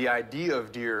admire the idea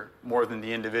of deer more than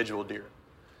the individual deer.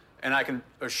 And I can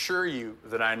assure you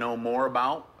that I know more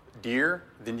about deer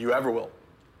than you ever will.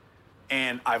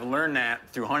 And I've learned that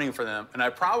through hunting for them. And I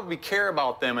probably care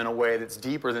about them in a way that's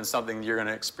deeper than something you're going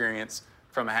to experience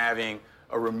from having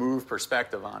a removed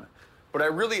perspective on it. But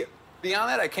beyond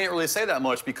that, I can't really say that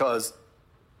much because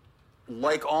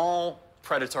like all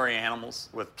predatory animals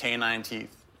with canine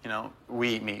teeth, you know,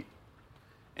 we eat meat.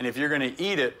 And if you're going to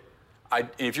eat it,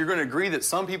 if you're going to agree that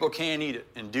some people can eat it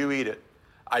and do eat it,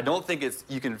 I don't think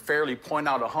you can fairly point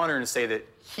out a hunter and say that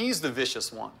he's the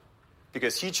vicious one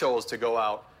because he chose to go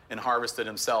out and harvest it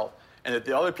himself, and that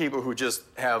the other people who just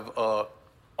have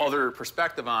other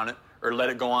perspective on it or let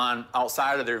it go on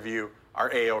outside of their view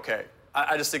are A-okay.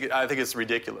 I think it's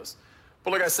ridiculous.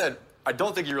 But like I said, I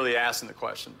don't think you're really asking the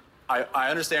question. I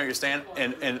understand what you're saying,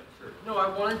 and No, I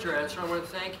wanted your answer. I want to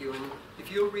thank you. And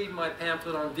if you'll read my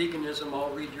pamphlet on veganism, I'll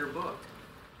read your book.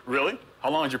 Really?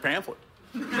 How long is your pamphlet?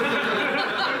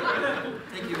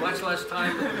 Take you much less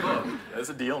time than the book. That's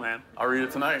a deal, man. I'll read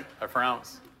it tonight, I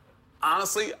promise.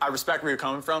 Honestly, I respect where you're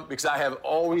coming from because I have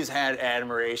always had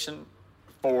admiration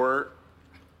for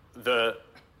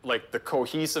the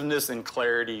cohesiveness and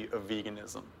clarity of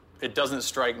veganism. It doesn't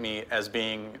strike me as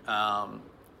being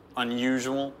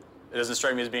unusual. It doesn't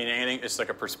strike me as being anything. It's like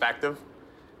a perspective.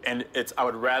 And I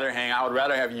would rather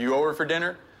have you over for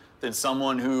dinner than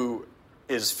someone who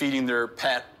is feeding their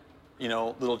pet,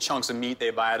 little chunks of meat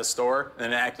they buy at a store and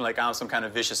then acting like I'm some kind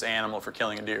of vicious animal for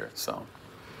killing a deer. So.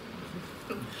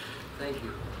 Thank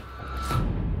you.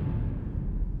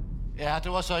 Ja,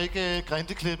 det var så ikke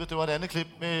Grindeklippet, det var et andet klip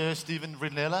med Steven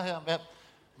Rinella her.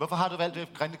 Hvorfor har du valgt det?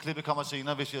 Grindeklippet kommer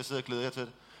senere, hvis jeg sidder og glæder jer til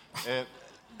det.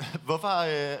 Hvorfor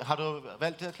har du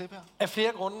valgt det her klip her? Af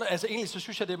flere grunde. Altså egentlig så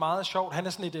synes jeg, det er meget sjovt. Han er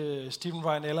sådan et Steven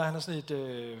Rinella, han er sådan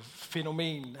et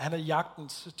fænomen. Han er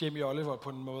jagtens Jamie Oliver på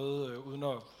en måde, uden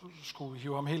at skulle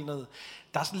hive ham helt ned.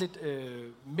 Der er sådan lidt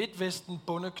midtvesten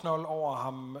bondeknold over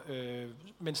ham,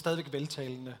 men stadigvæk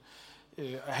veltalende.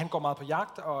 Han går meget på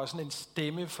jagt, og sådan en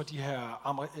stemme for de her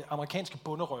amerikanske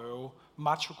bonderøve,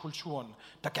 machokulturen,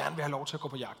 der gerne vil have lov til at gå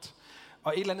på jagt.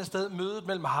 Og et eller andet sted, mødet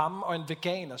mellem ham og en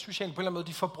veganer, synes jeg på en eller anden måde,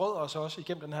 de forbrøder os også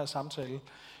igennem den her samtale.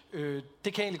 Det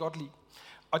kan jeg egentlig godt lide.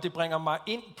 Og det bringer mig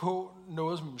ind på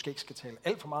noget, som vi måske ikke skal tale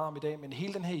alt for meget om i dag, men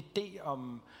hele den her idé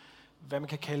om, hvad man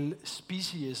kan kalde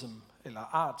speciesism, eller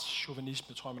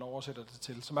artschauvinisme, tror jeg, man oversætter det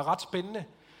til, som er ret spændende.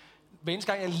 Hver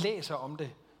eneste gang, jeg læser om det,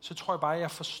 så tror jeg bare, at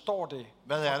jeg forstår det.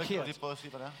 Hvad er det? Kan du lige prøve at sige,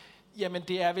 hvad det er? Jamen,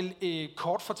 det er vel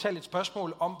kort fortalt et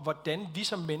spørgsmål om, hvordan vi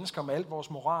som mennesker med alt vores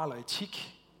moral og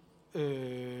etik,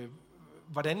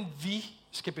 hvordan vi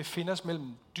skal befinde os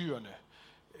mellem dyrene.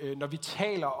 Når vi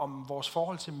taler om vores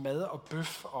forhold til mad og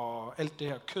bøf og alt det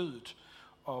her kødet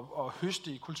og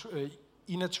høste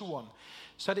i naturen,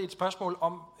 så er det et spørgsmål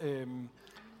om,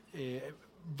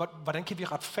 hvordan kan vi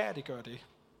retfærdiggøre det?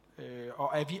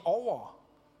 Og er vi over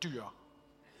dyr?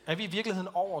 Er vi i virkeligheden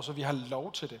over, så vi har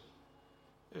lov til det?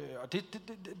 Og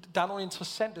der er nogle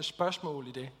interessante spørgsmål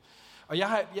i det. Og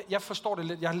jeg forstår det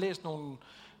lidt. Jeg har læst en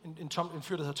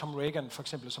fyr, der hedder Tom Reagan, for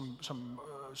eksempel, som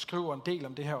skriver en del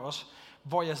om det her også,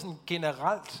 hvor jeg sådan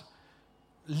generelt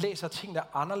læser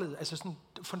tingene anderledes, altså sådan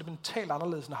fundamentalt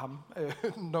anderledes end ham.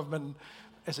 Når man,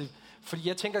 altså, fordi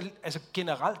jeg tænker, altså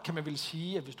generelt kan man vel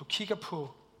sige, at hvis du kigger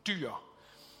på dyr,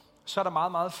 så er der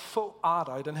meget, meget få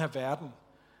arter i den her verden,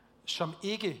 som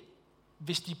ikke,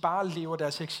 hvis de bare lever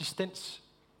deres eksistens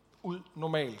ud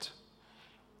normalt,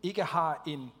 ikke har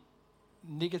en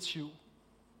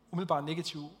umiddelbart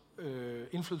negativ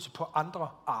indflydelse på andre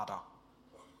arter.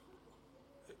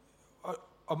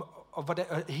 Og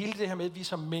hele det her med, at vi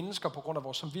som mennesker på grund af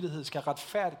vores samvittighed skal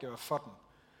retfærdiggøre for den.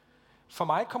 For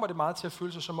mig kommer det meget til at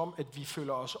føle sig som om, at vi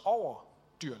føler os over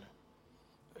dyrene.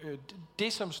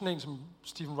 Det som sådan en som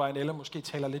Steven Rinella måske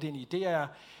taler lidt ind i, det er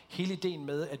hele ideen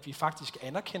med, at vi faktisk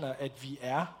anerkender, at vi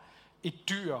er et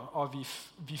dyr, og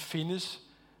vi findes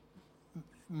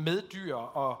med dyr,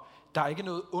 og der er ikke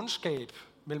noget ondskab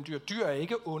mellem dyr. Dyr er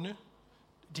ikke onde.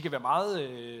 De kan være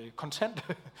meget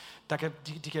kontante.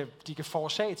 De kan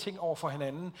forårsage ting over for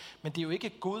hinanden, men det er jo ikke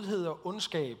godhed og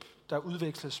ondskab, der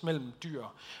udveksles mellem dyr,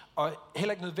 og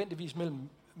heller ikke nødvendigvis mellem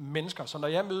mennesker. Så når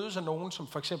jeg mødes af nogen, som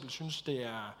for eksempel synes, det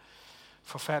er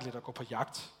forfærdeligt at gå på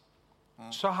jagt,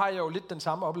 så har jeg jo lidt den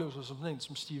samme oplevelse som den,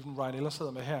 som Steven Rinella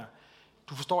sidder med her.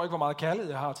 Du forstår ikke, hvor meget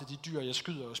kærlighed jeg har til de dyr, jeg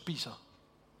skyder og spiser.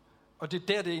 Og det er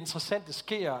der, det interessante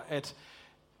sker, at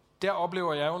der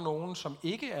oplever jeg jo nogen, som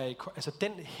ikke er altså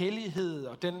den hellighed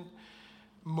og den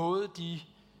måde, de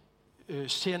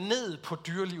ser ned på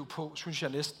dyreliv på, synes jeg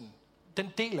næsten, den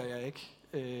deler jeg ikke.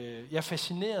 Jeg er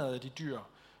fascineret af de dyr.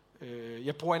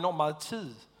 Jeg bruger enormt meget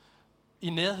tid i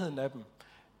nærheden af dem.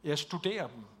 Jeg studerer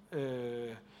dem.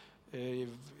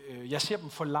 Jeg ser dem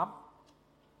for lam.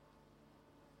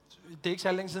 Det er ikke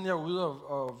så længe siden, jeg var ude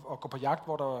og gå på jagt,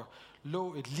 hvor der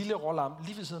lå et lille rålam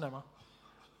lige ved siden af mig.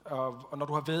 Og når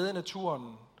du har været i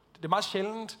naturen, det er meget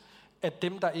sjældent, at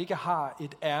dem, der ikke har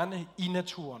et ærne i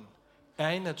naturen, er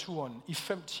i naturen i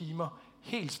 5 timer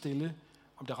helt stille.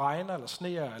 Om det regner eller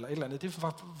sneer eller et eller andet, det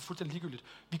er fuldstændig ligegyldigt.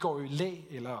 Vi går jo i læ,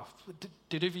 eller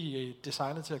det er det, vi er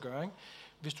designet til at gøre. Ikke?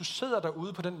 Hvis du sidder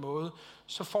derude på den måde,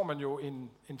 så får man jo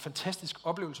en fantastisk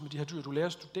oplevelse med de her dyr. Du lærer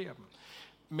at studere dem.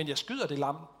 Men jeg skyder det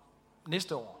lam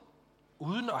næste år,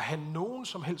 uden at have nogen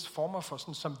som helst former for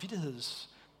sådan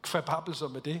samvittighedskvababelser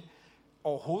med det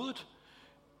overhovedet.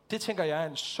 Det tænker jeg er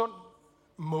en sund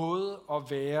måde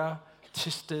at være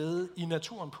til stede i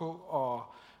naturen på,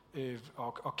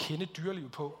 og kende dyreliv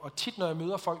på. Og tit, når jeg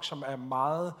møder folk, som er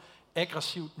meget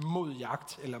aggressivt mod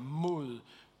jagt eller mod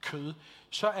kød,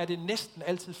 så er det næsten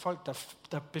altid folk,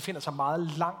 der befinder sig meget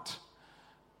langt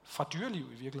fra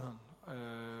dyreliv i virkeligheden.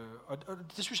 Og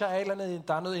det synes jeg er et eller andet,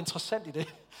 der er noget interessant i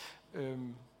det.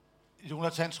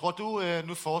 Jonathan, tror du,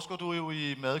 nu forsker du jo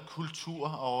i madkultur,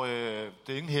 og det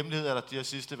er ingen hemmelighed, at der de her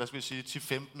sidste,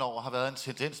 10-15 år har været en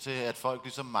tendens til, at folk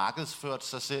ligesom markedsført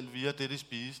sig selv via det, de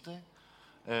spiste,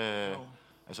 ikke?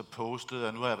 Altså postet,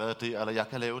 at nu har jeg været der, eller jeg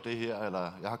kan lave det her,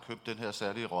 eller jeg har købt den her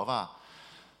særlige råvare.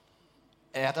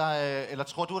 Er der, eller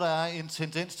tror du, der er en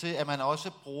tendens til, at man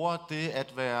også bruger det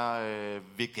at være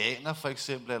veganer for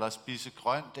eksempel, eller spise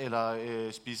grønt,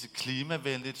 eller spise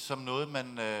klimavenligt, som noget,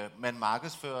 man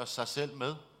markedsfører sig selv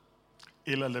med?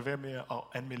 Eller lade være med at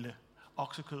anmelde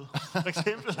oksekød, for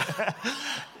eksempel.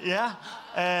 Ja.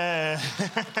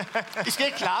 I skal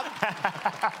ikke klappe.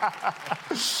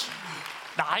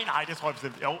 Nej, det tror jeg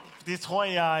bestemt. Jo, det tror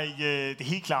jeg, det er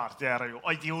helt klart, det er der jo.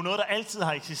 Og det er jo noget, der altid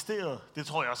har eksisteret. Det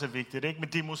tror jeg også er vigtigt, ikke? Men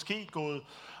det er måske gået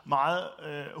meget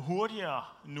hurtigere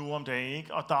nu om dagen,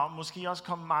 ikke? Og der er måske også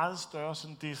kommet meget større,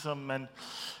 sådan det som man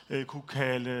kunne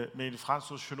kalde med en fransk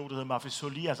sociolog, der hedder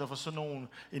Marfisoli, altså for sådan nogle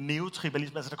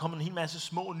neotribalisme. Altså der kommer en hel masse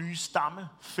små nye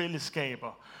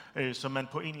stammefællesskaber, som man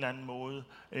på en eller anden måde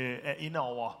er inde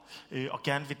over og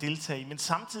gerne vil deltage i. Men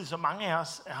samtidig så mange af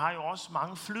os har jo også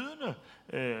mange flydende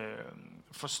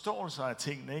forståelser af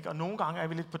tingene, ikke? Og nogle gange er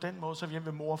vi lidt på den måde, så er vi hjemme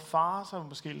ved mor og far, så er vi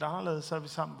måske lidt anderledes, så er vi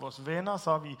sammen med vores venner,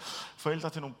 så er vi forældre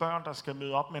til nogle børn, der skal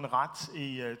møde op med en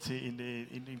ret til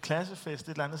en klassefest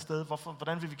et eller andet sted.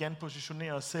 Hvordan vil vi gerne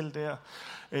positionere os selv der?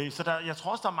 Så jeg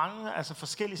tror også, der er mange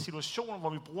forskellige situationer, hvor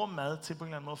vi bruger mad til på en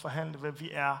eller anden måde at forhandle, hvem vi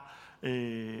er,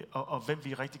 og hvem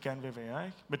vi rigtig gerne vil være,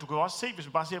 ikke? Men du kan jo også se, hvis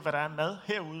vi bare ser, hvad der er mad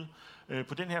herude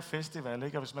på den her festival,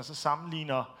 ikke? Og hvis man så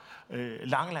sammenligner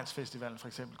Langelandsfestivalen for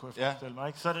eksempel, kunne jeg forestille mig,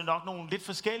 ikke? Så er det nok nogle lidt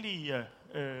forskellige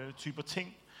typer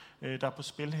ting, der er på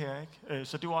spil her, ikke?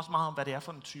 Så det er jo også meget om, hvad det er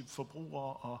for en type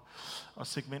forbrugere og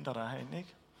segmenter, der er herinde,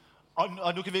 ikke?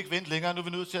 Og nu kan vi ikke vente længere, nu er vi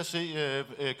nødt til at se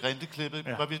Grindeklippet.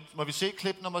 Ja. Må vi se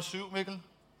klip nummer 7, Mikkel?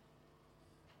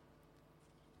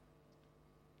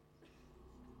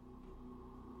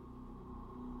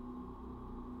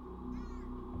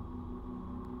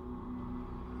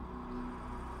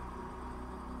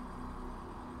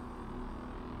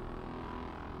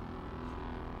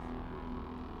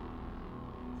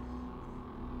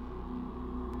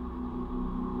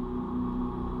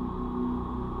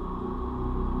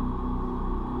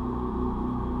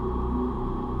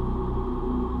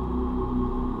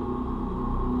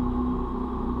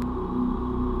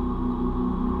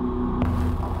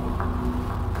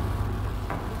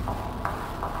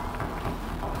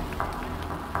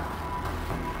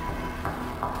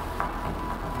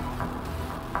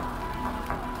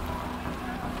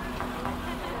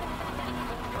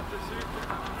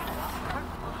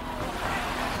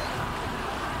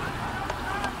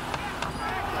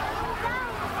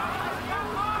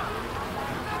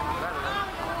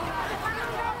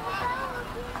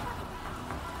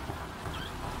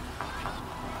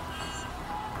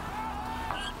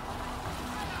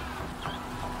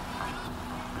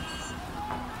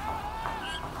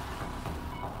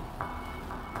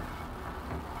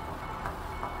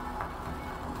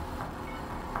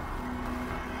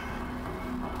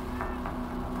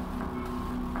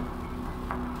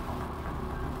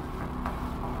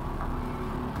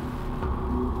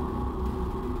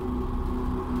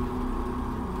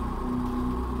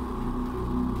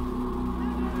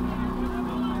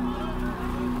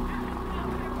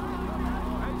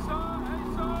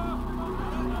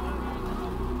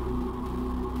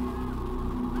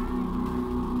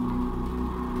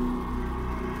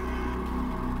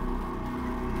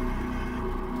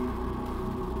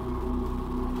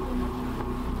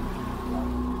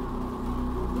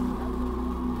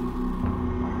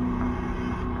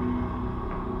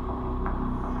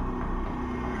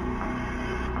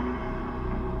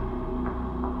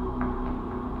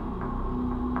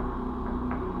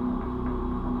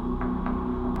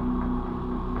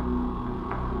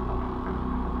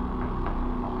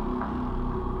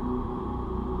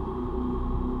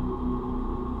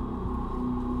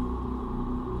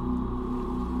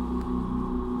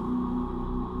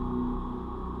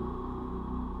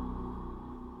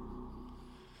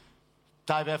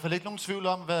 Der er i hvert fald ikke nogen tvivl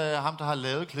om, hvad ham, der har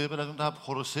lavet klippet, eller nogen, der har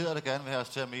produceret det, gerne vil have os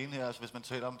til at mene her. Altså, hvis man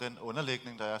taler om den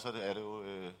underlægning, der er, så er det jo...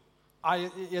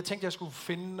 Jeg tænkte, jeg skulle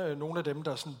finde nogle af dem,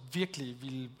 der sådan virkelig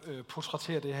ville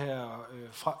portrættere det her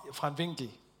fra en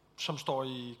vinkel, som står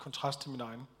i kontrast til min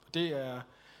egen. Det er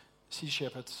Sea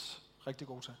Shepherds rigtig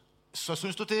god til. Så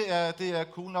synes du, det er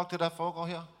cool nok, det der foregår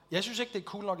her? Jeg synes ikke, det er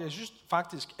cool nok. Jeg synes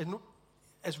faktisk, at nu...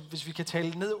 Altså, hvis vi kan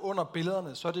tale ned under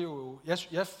billederne, så er det jo... Jeg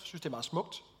synes, det er meget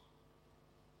smukt.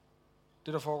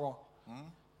 Det, der foregår.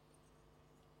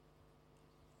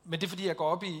 Men det er fordi, jeg går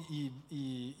op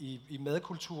i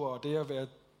madkultur, og det at være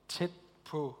tæt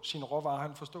på sine råvarer, har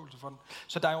en forståelse for den.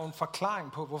 Så der er jo en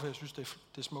forklaring på, hvorfor jeg synes, det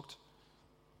er smukt.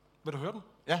 Vil du høre den?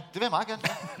 Ja, det vil jeg meget gerne.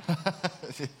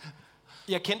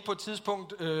 Jeg kendte på et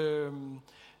tidspunkt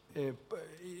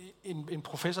en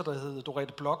professor, der hed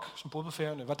Dorette Bloch, som boede på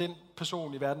Færøerne, var den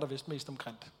person i verden, der vidste mest om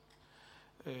grint.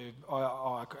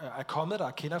 Og er kommet der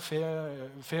og kender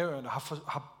Færøerne,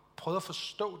 har prøvet at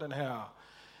forstå den her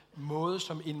måde,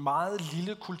 som en meget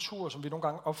lille kultur, som vi nogle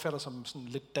gange opfatter som sådan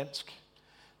lidt dansk,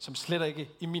 som slet ikke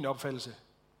i min opfattelse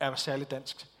er særligt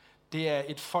dansk. Det er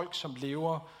et folk, som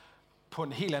lever på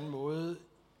en helt anden måde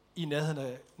i nærheden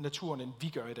af naturen, end vi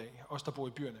gør i dag. Os, der bor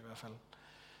i byerne i hvert fald.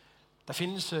 Der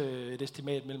findes et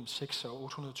estimat mellem 6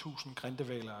 og 800.000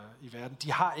 grindehvaler i verden.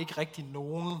 De har ikke rigtig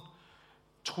nogen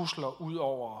trusler ud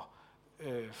over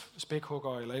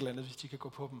spækhugger eller et eller andet, hvis de kan gå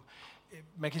på dem.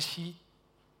 Man kan sige,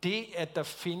 det at der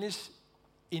findes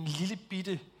en lille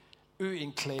bitte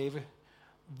ø-enklave,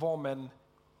 hvor man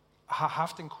har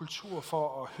haft en kultur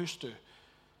for at høste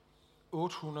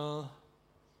 800,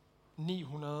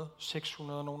 900,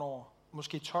 600 nogle år,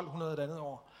 måske 1200 et andet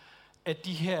år, at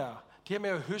de her med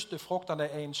at høste frugterne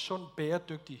af en sund,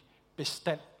 bæredygtig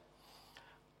bestand,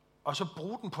 og så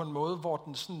bruge den på en måde, hvor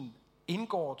den sådan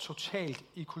indgår totalt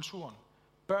i kulturen.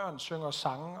 Børn synger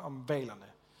sange om hvalerne.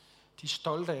 De er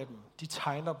stolte af dem. De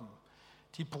tegner dem.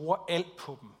 De bruger alt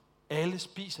på dem. Alle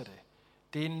spiser det.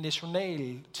 Det er en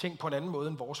national ting på en anden måde,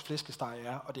 end vores flæskesteg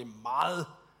er, og det er meget,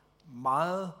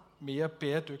 meget mere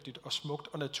bæredygtigt og smukt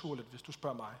og naturligt, hvis du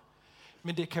spørger mig.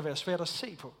 Men det kan være svært at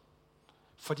se på,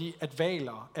 fordi at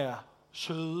hvaler er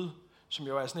søde, som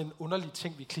jo er sådan en underlig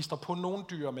ting, vi klistrer på nogle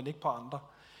dyr, men ikke på andre.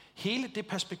 Hele det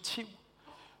perspektiv,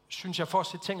 synes jeg, for at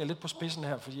sætte tingene lidt på spidsen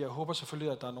her, fordi jeg håber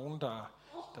selvfølgelig, at der er nogen, der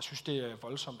synes, det er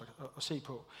voldsomt at se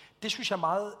på. Det synes jeg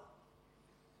meget,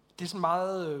 det er sådan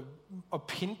meget at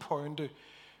pinpointe,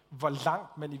 hvor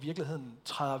langt man i virkeligheden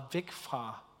træder væk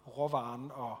fra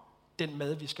råvaren og den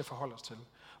mad, vi skal forholde os til.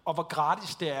 Og hvor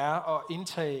gratis det er at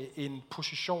indtage en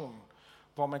position,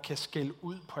 hvor man kan skælde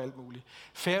ud på alt muligt.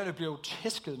 Færøerne bliver jo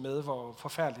tæsket med, hvor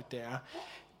forfærdeligt det er.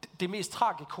 Det mest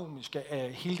tragikomiske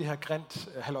af hele det her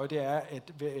grint-halløj, det er,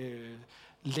 at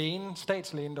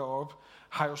statslægen deroppe,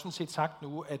 har jo sådan set sagt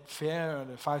nu, at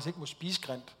Færøerne faktisk ikke må spise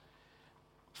grint,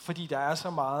 fordi der er så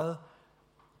meget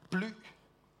bly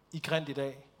i grint i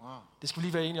dag. Wow. Det skal vi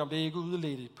lige være enige om, det er ikke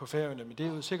udledt på Færøerne, men det er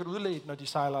jo sikkert udledt,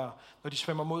 når de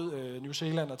svømmer mod New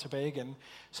Zealand og tilbage igen.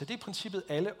 Så det er i princippet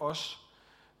alle os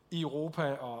i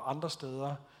Europa og andre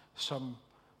steder, som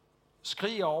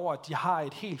skriger over, at de har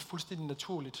et helt fuldstændig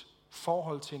naturligt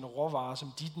forhold til en råvare,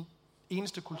 som de er den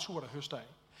eneste kultur, der høster af.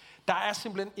 Der er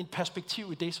simpelthen en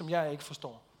perspektiv i det, som jeg ikke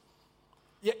forstår.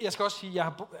 Jeg skal også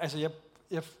sige,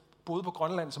 jeg boede på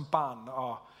Grønland som barn,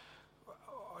 og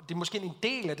det er måske en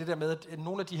del af det der med, at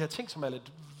nogle af de her ting, som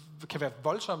kan være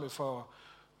voldsomme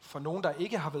for nogen, der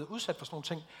ikke har været udsat for sådan nogle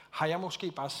ting, har jeg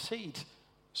måske bare set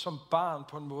som barn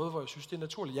på en måde, hvor jeg synes, det er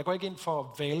naturligt. Jeg går ikke ind for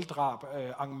hvaldrab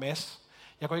en masse.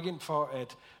 Jeg går ikke ind for,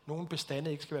 at nogen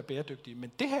bestande ikke skal være bæredygtige.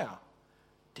 Men det her,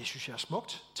 det synes jeg er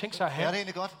smukt. Tænk sig at have... Er det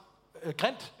egentlig godt?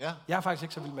 Grint. Ja. Jeg er faktisk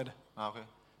ikke så vild med det. Okay.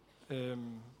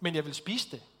 Men jeg vil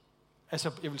spise det.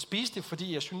 Altså, jeg vil spise det,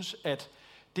 fordi jeg synes, at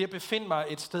det at befinde mig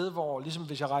et sted, hvor, ligesom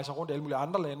hvis jeg rejser rundt i alle mulige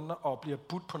andre lande og bliver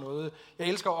budt på noget, jeg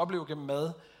elsker at opleve gennem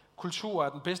mad. Kultur er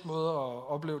den bedste måde at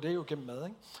opleve det jo gennem mad,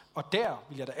 ikke? Og der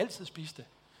vil jeg da altid spise det.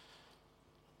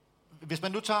 Hvis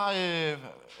man nu tager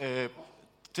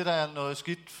det, der er noget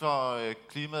skidt for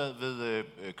klimaet ved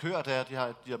køer, der de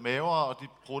har maver, og de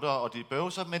prutter, og de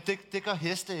bøvser, men det gør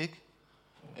heste ikke.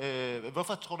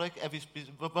 Hvorfor tror du ikke, at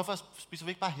hvorfor spiser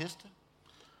vi ikke bare heste?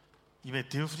 Jamen,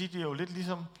 det er jo fordi, det er jo lidt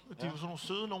ligesom, det er jo sådan nogle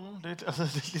søde nogen, lidt, altså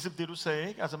det er ligesom det, du sagde,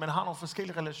 ikke? Altså man har nogle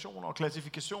forskellige relationer og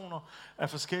klassifikationer af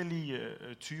forskellige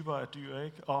typer af dyr,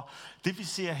 ikke? Og det vi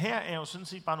ser her er jo sådan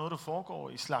set bare noget, der foregår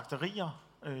i slagterier,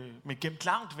 men gemt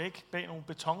langt væk bag nogle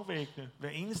betonvæggene hver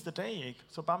eneste dag, ikke?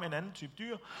 Så bare med en anden type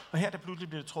dyr, og her der pludselig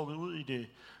bliver det trukket ud i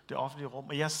det offentlige rum.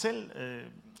 Og jeg selv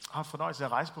har fornøjelse af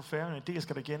at rejse på Færøerne. Det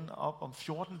skal der igen op om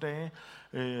 14 dage,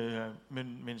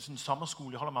 men sådan en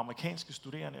sommerskole. Jeg holder med amerikanske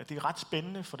studerende, og det er ret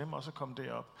spændende for dem også at komme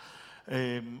derop.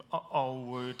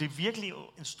 Det er virkelig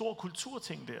en stor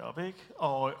kulturting deroppe, ikke?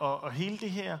 Og hele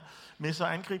det her med så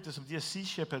angribe det, som de her Sea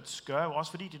Shepherds gør, jo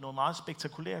også fordi det er noget meget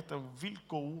spektakulært. Der er jo vildt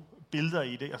gode billeder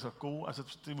i det, altså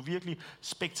det er jo virkelig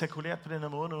spektakulært på den her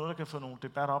måde, noget der kan få nogle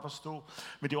debatter op at stå.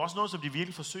 Men det er også noget, som de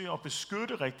virkelig forsøger at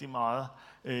beskytte rigtig meget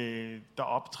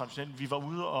deroppe traditionelt. Vi var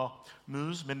ude og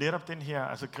mødes med netop den her,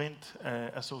 altså Grint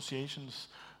Associations,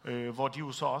 hvor de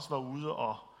jo så også var ude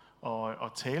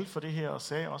og talte for det her, og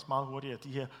sagde også meget hurtigt, at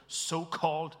de her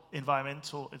so-called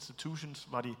environmental institutions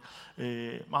var de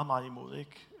meget, meget imod.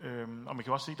 Ikke? Og man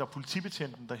kan også se, at der er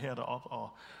politibetjenten deroppe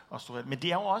og stod. Men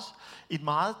det er jo også et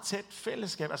meget tæt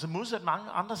fællesskab, altså modsat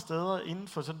mange andre steder inden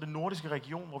for sådan den nordiske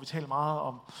region, hvor vi taler meget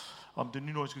om det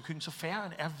nye nordiske køkken, så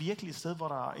Færøerne er virkelig et sted, hvor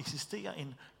der eksisterer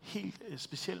en helt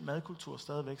speciel madkultur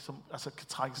stadigvæk, som altså kan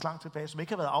trækkes langt tilbage, som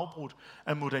ikke har været afbrudt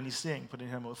af modernisering på den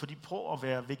her måde. Fordi prøv at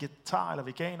være vegetar eller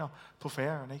veganer på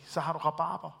Færøerne, ikke? Så har du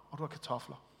rabarber, og du har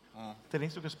kartofler. Det er det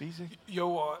eneste, du kan spise, ikke?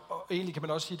 Jo, og egentlig kan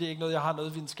man også sige, at det er ikke noget, jeg har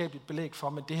noget videnskabeligt belæg for,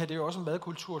 men det her det er jo også en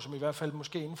madkultur, som i hvert fald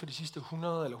måske inden for de sidste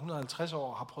 100 eller 150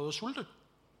 år har prøvet at sulte.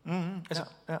 Mm-hmm. Altså,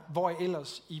 hvor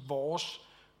ellers i vores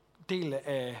del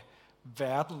af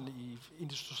verden,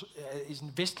 i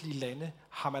sådan vestlige lande,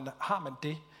 har man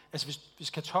det. Altså hvis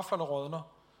kartoflerne rådner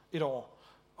et år,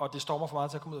 og det stormer for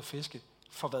meget til at komme ud og fiske,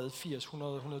 for hvad, 80,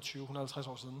 100, 120, 150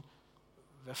 år siden,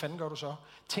 hvad fanden gør du så?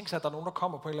 Tænk sig, at der er nogen, der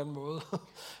kommer på en eller anden måde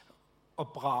og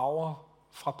brager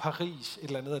fra Paris et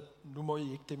eller andet, at nu må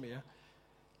I ikke det mere.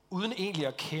 Uden egentlig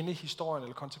at kende historien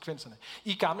eller konsekvenserne.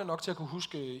 I er gamle nok til at kunne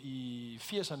huske i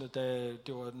 80'erne, da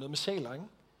det var noget med sæler, ikke?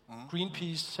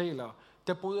 Greenpeace, sæler.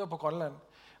 Der boede jeg på Grønland,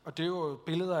 og det er jo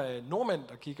billeder af nordmænd,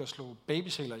 der gik og slog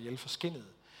babysæler ihjel for skindet.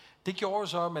 Det gjorde jo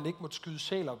så, at man ikke måtte skyde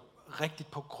sæler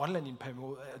rigtigt på Grønland i en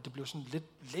periode. Det blev sådan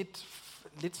lidt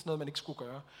sådan noget, man ikke skulle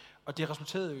gøre. Og det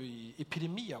resulterede jo i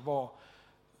epidemier, hvor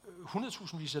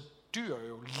 100.000 af dyr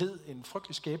jo led en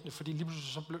frygtelig skæbne, fordi lige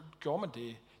pludselig så gjorde man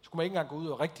det. Så kunne man ikke engang gå ud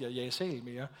og rigtig og jage sæl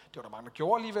mere. Det var der mange, der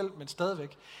gjorde alligevel, men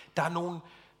stadigvæk. Der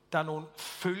er nogle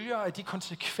følger af de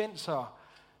konsekvenser,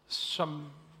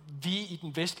 som vi i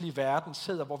den vestlige verden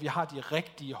sidder, hvor vi har de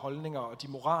rigtige holdninger og de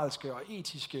moralske og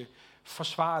etiske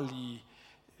forsvarlige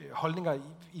holdninger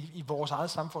i vores eget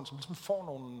samfund, som ligesom får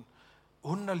nogle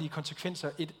underlige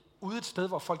konsekvenser ude et sted,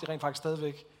 hvor folk de rent faktisk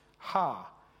stadigvæk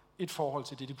har et forhold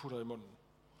til det, de putter i munden.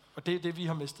 Og det er det, vi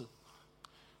har mistet.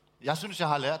 Jeg synes, jeg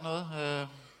har lært noget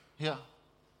her,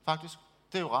 faktisk.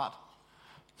 Det er jo rart.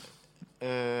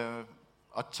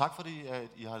 Og tak fordi, at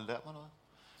I har lært mig noget.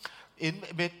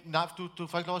 Nej, du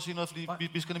får ikke lov at sige noget, fordi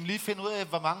vi skal nemlig lige finde ud af,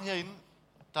 hvor mange herinde,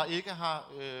 der ikke har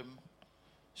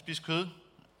spist kød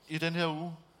i den her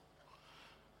uge.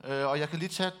 Og jeg kan lige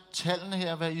tage tallene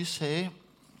her, hvad I sagde.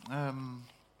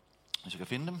 Hvis jeg kan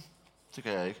finde dem. Det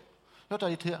kan jeg ikke. Jo, der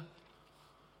er et her.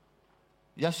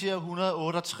 Jeg siger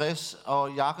 168,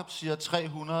 og Jakob siger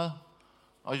 300,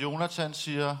 og Jonathan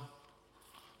siger...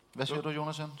 Hvad siger du,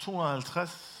 Jonathan?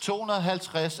 250.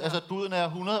 250, altså buden er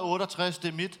 168, det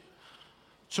er mit.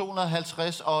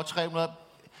 250 og 300.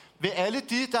 Vil alle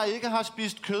de, der ikke har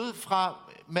spist kød fra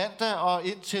mandag og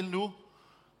indtil nu,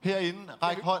 herinde,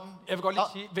 række hånden? Jeg vil godt lige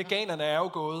sige, veganerne er jo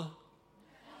gået.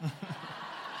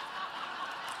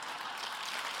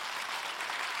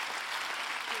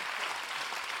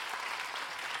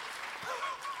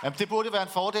 Jamen, det burde være en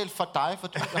fordel for dig, for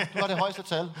du har det højeste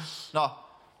tal. Nå,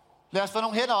 lad os få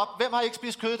nogle hænder op. Hvem har ikke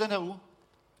spist kød den her uge?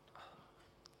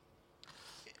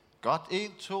 Godt.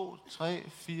 1, 2, 3,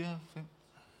 4,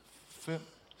 5,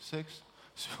 6,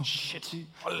 7, 10,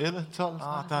 11, 12.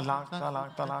 Der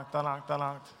er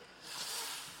langt.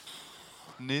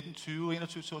 19, 20,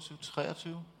 21, 22,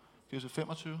 23, 24,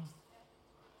 25,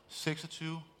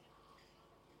 26.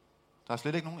 Der er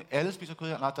slet ikke nogen. Alle spiser kød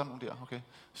her. Nej, der er nogen der. Okay.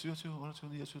 27, 28,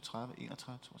 29, 30,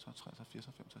 31, 32, 33,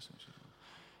 34, 35, 36.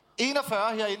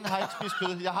 41 herinde har ikke spist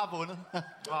kød. Jeg har vundet.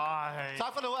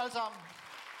 Tak for nu, alle sammen.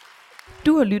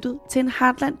 Du har lyttet til en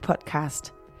Heartland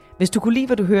podcast. Hvis du kunne lide,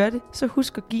 hvad du hørte, så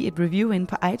husk at give et review inde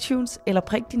på iTunes, eller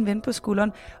prik din ven på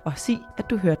skulderen og sig, at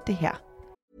du hørte det her.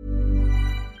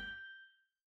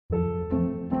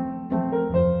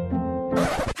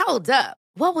 Hold up.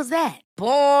 What was that?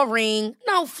 Boring.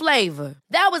 No flavor.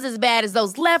 That was as bad as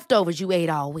those leftovers you ate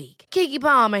all week. Keke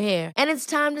Palmer here, and it's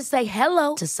time to say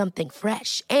hello to something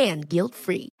fresh and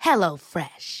guilt-free. Hello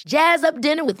Fresh. Jazz up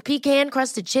dinner with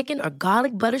pecan-crusted chicken or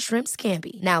garlic butter shrimp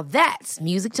scampi. Now that's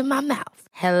music to my mouth.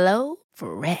 Hello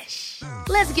Fresh.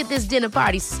 Let's get this dinner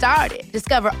party started.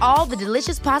 Discover all the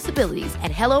delicious possibilities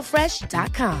at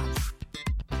HelloFresh.com.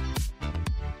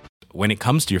 When it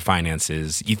comes to your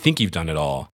finances, you think you've done it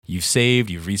all. You've saved,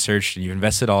 you've researched, and you've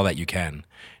invested all that you can.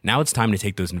 Now it's time to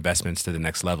take those investments to the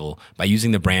next level by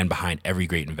using the brand behind every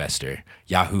great investor,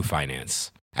 Yahoo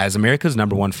Finance. As America's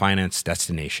 #1 finance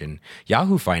destination,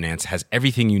 Yahoo Finance has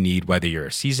everything you need, whether you're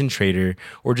a seasoned trader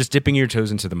or just dipping your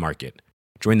toes into the market.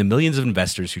 Join the millions of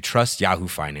investors who trust Yahoo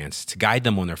Finance to guide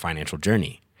them on their financial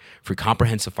journey. For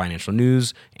comprehensive financial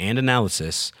news and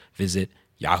analysis, visit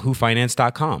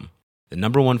yahoofinance.com, the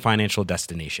 #1 financial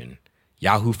destination,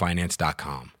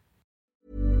 yahoofinance.com.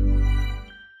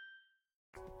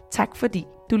 Tak fordi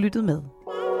du lyttede med.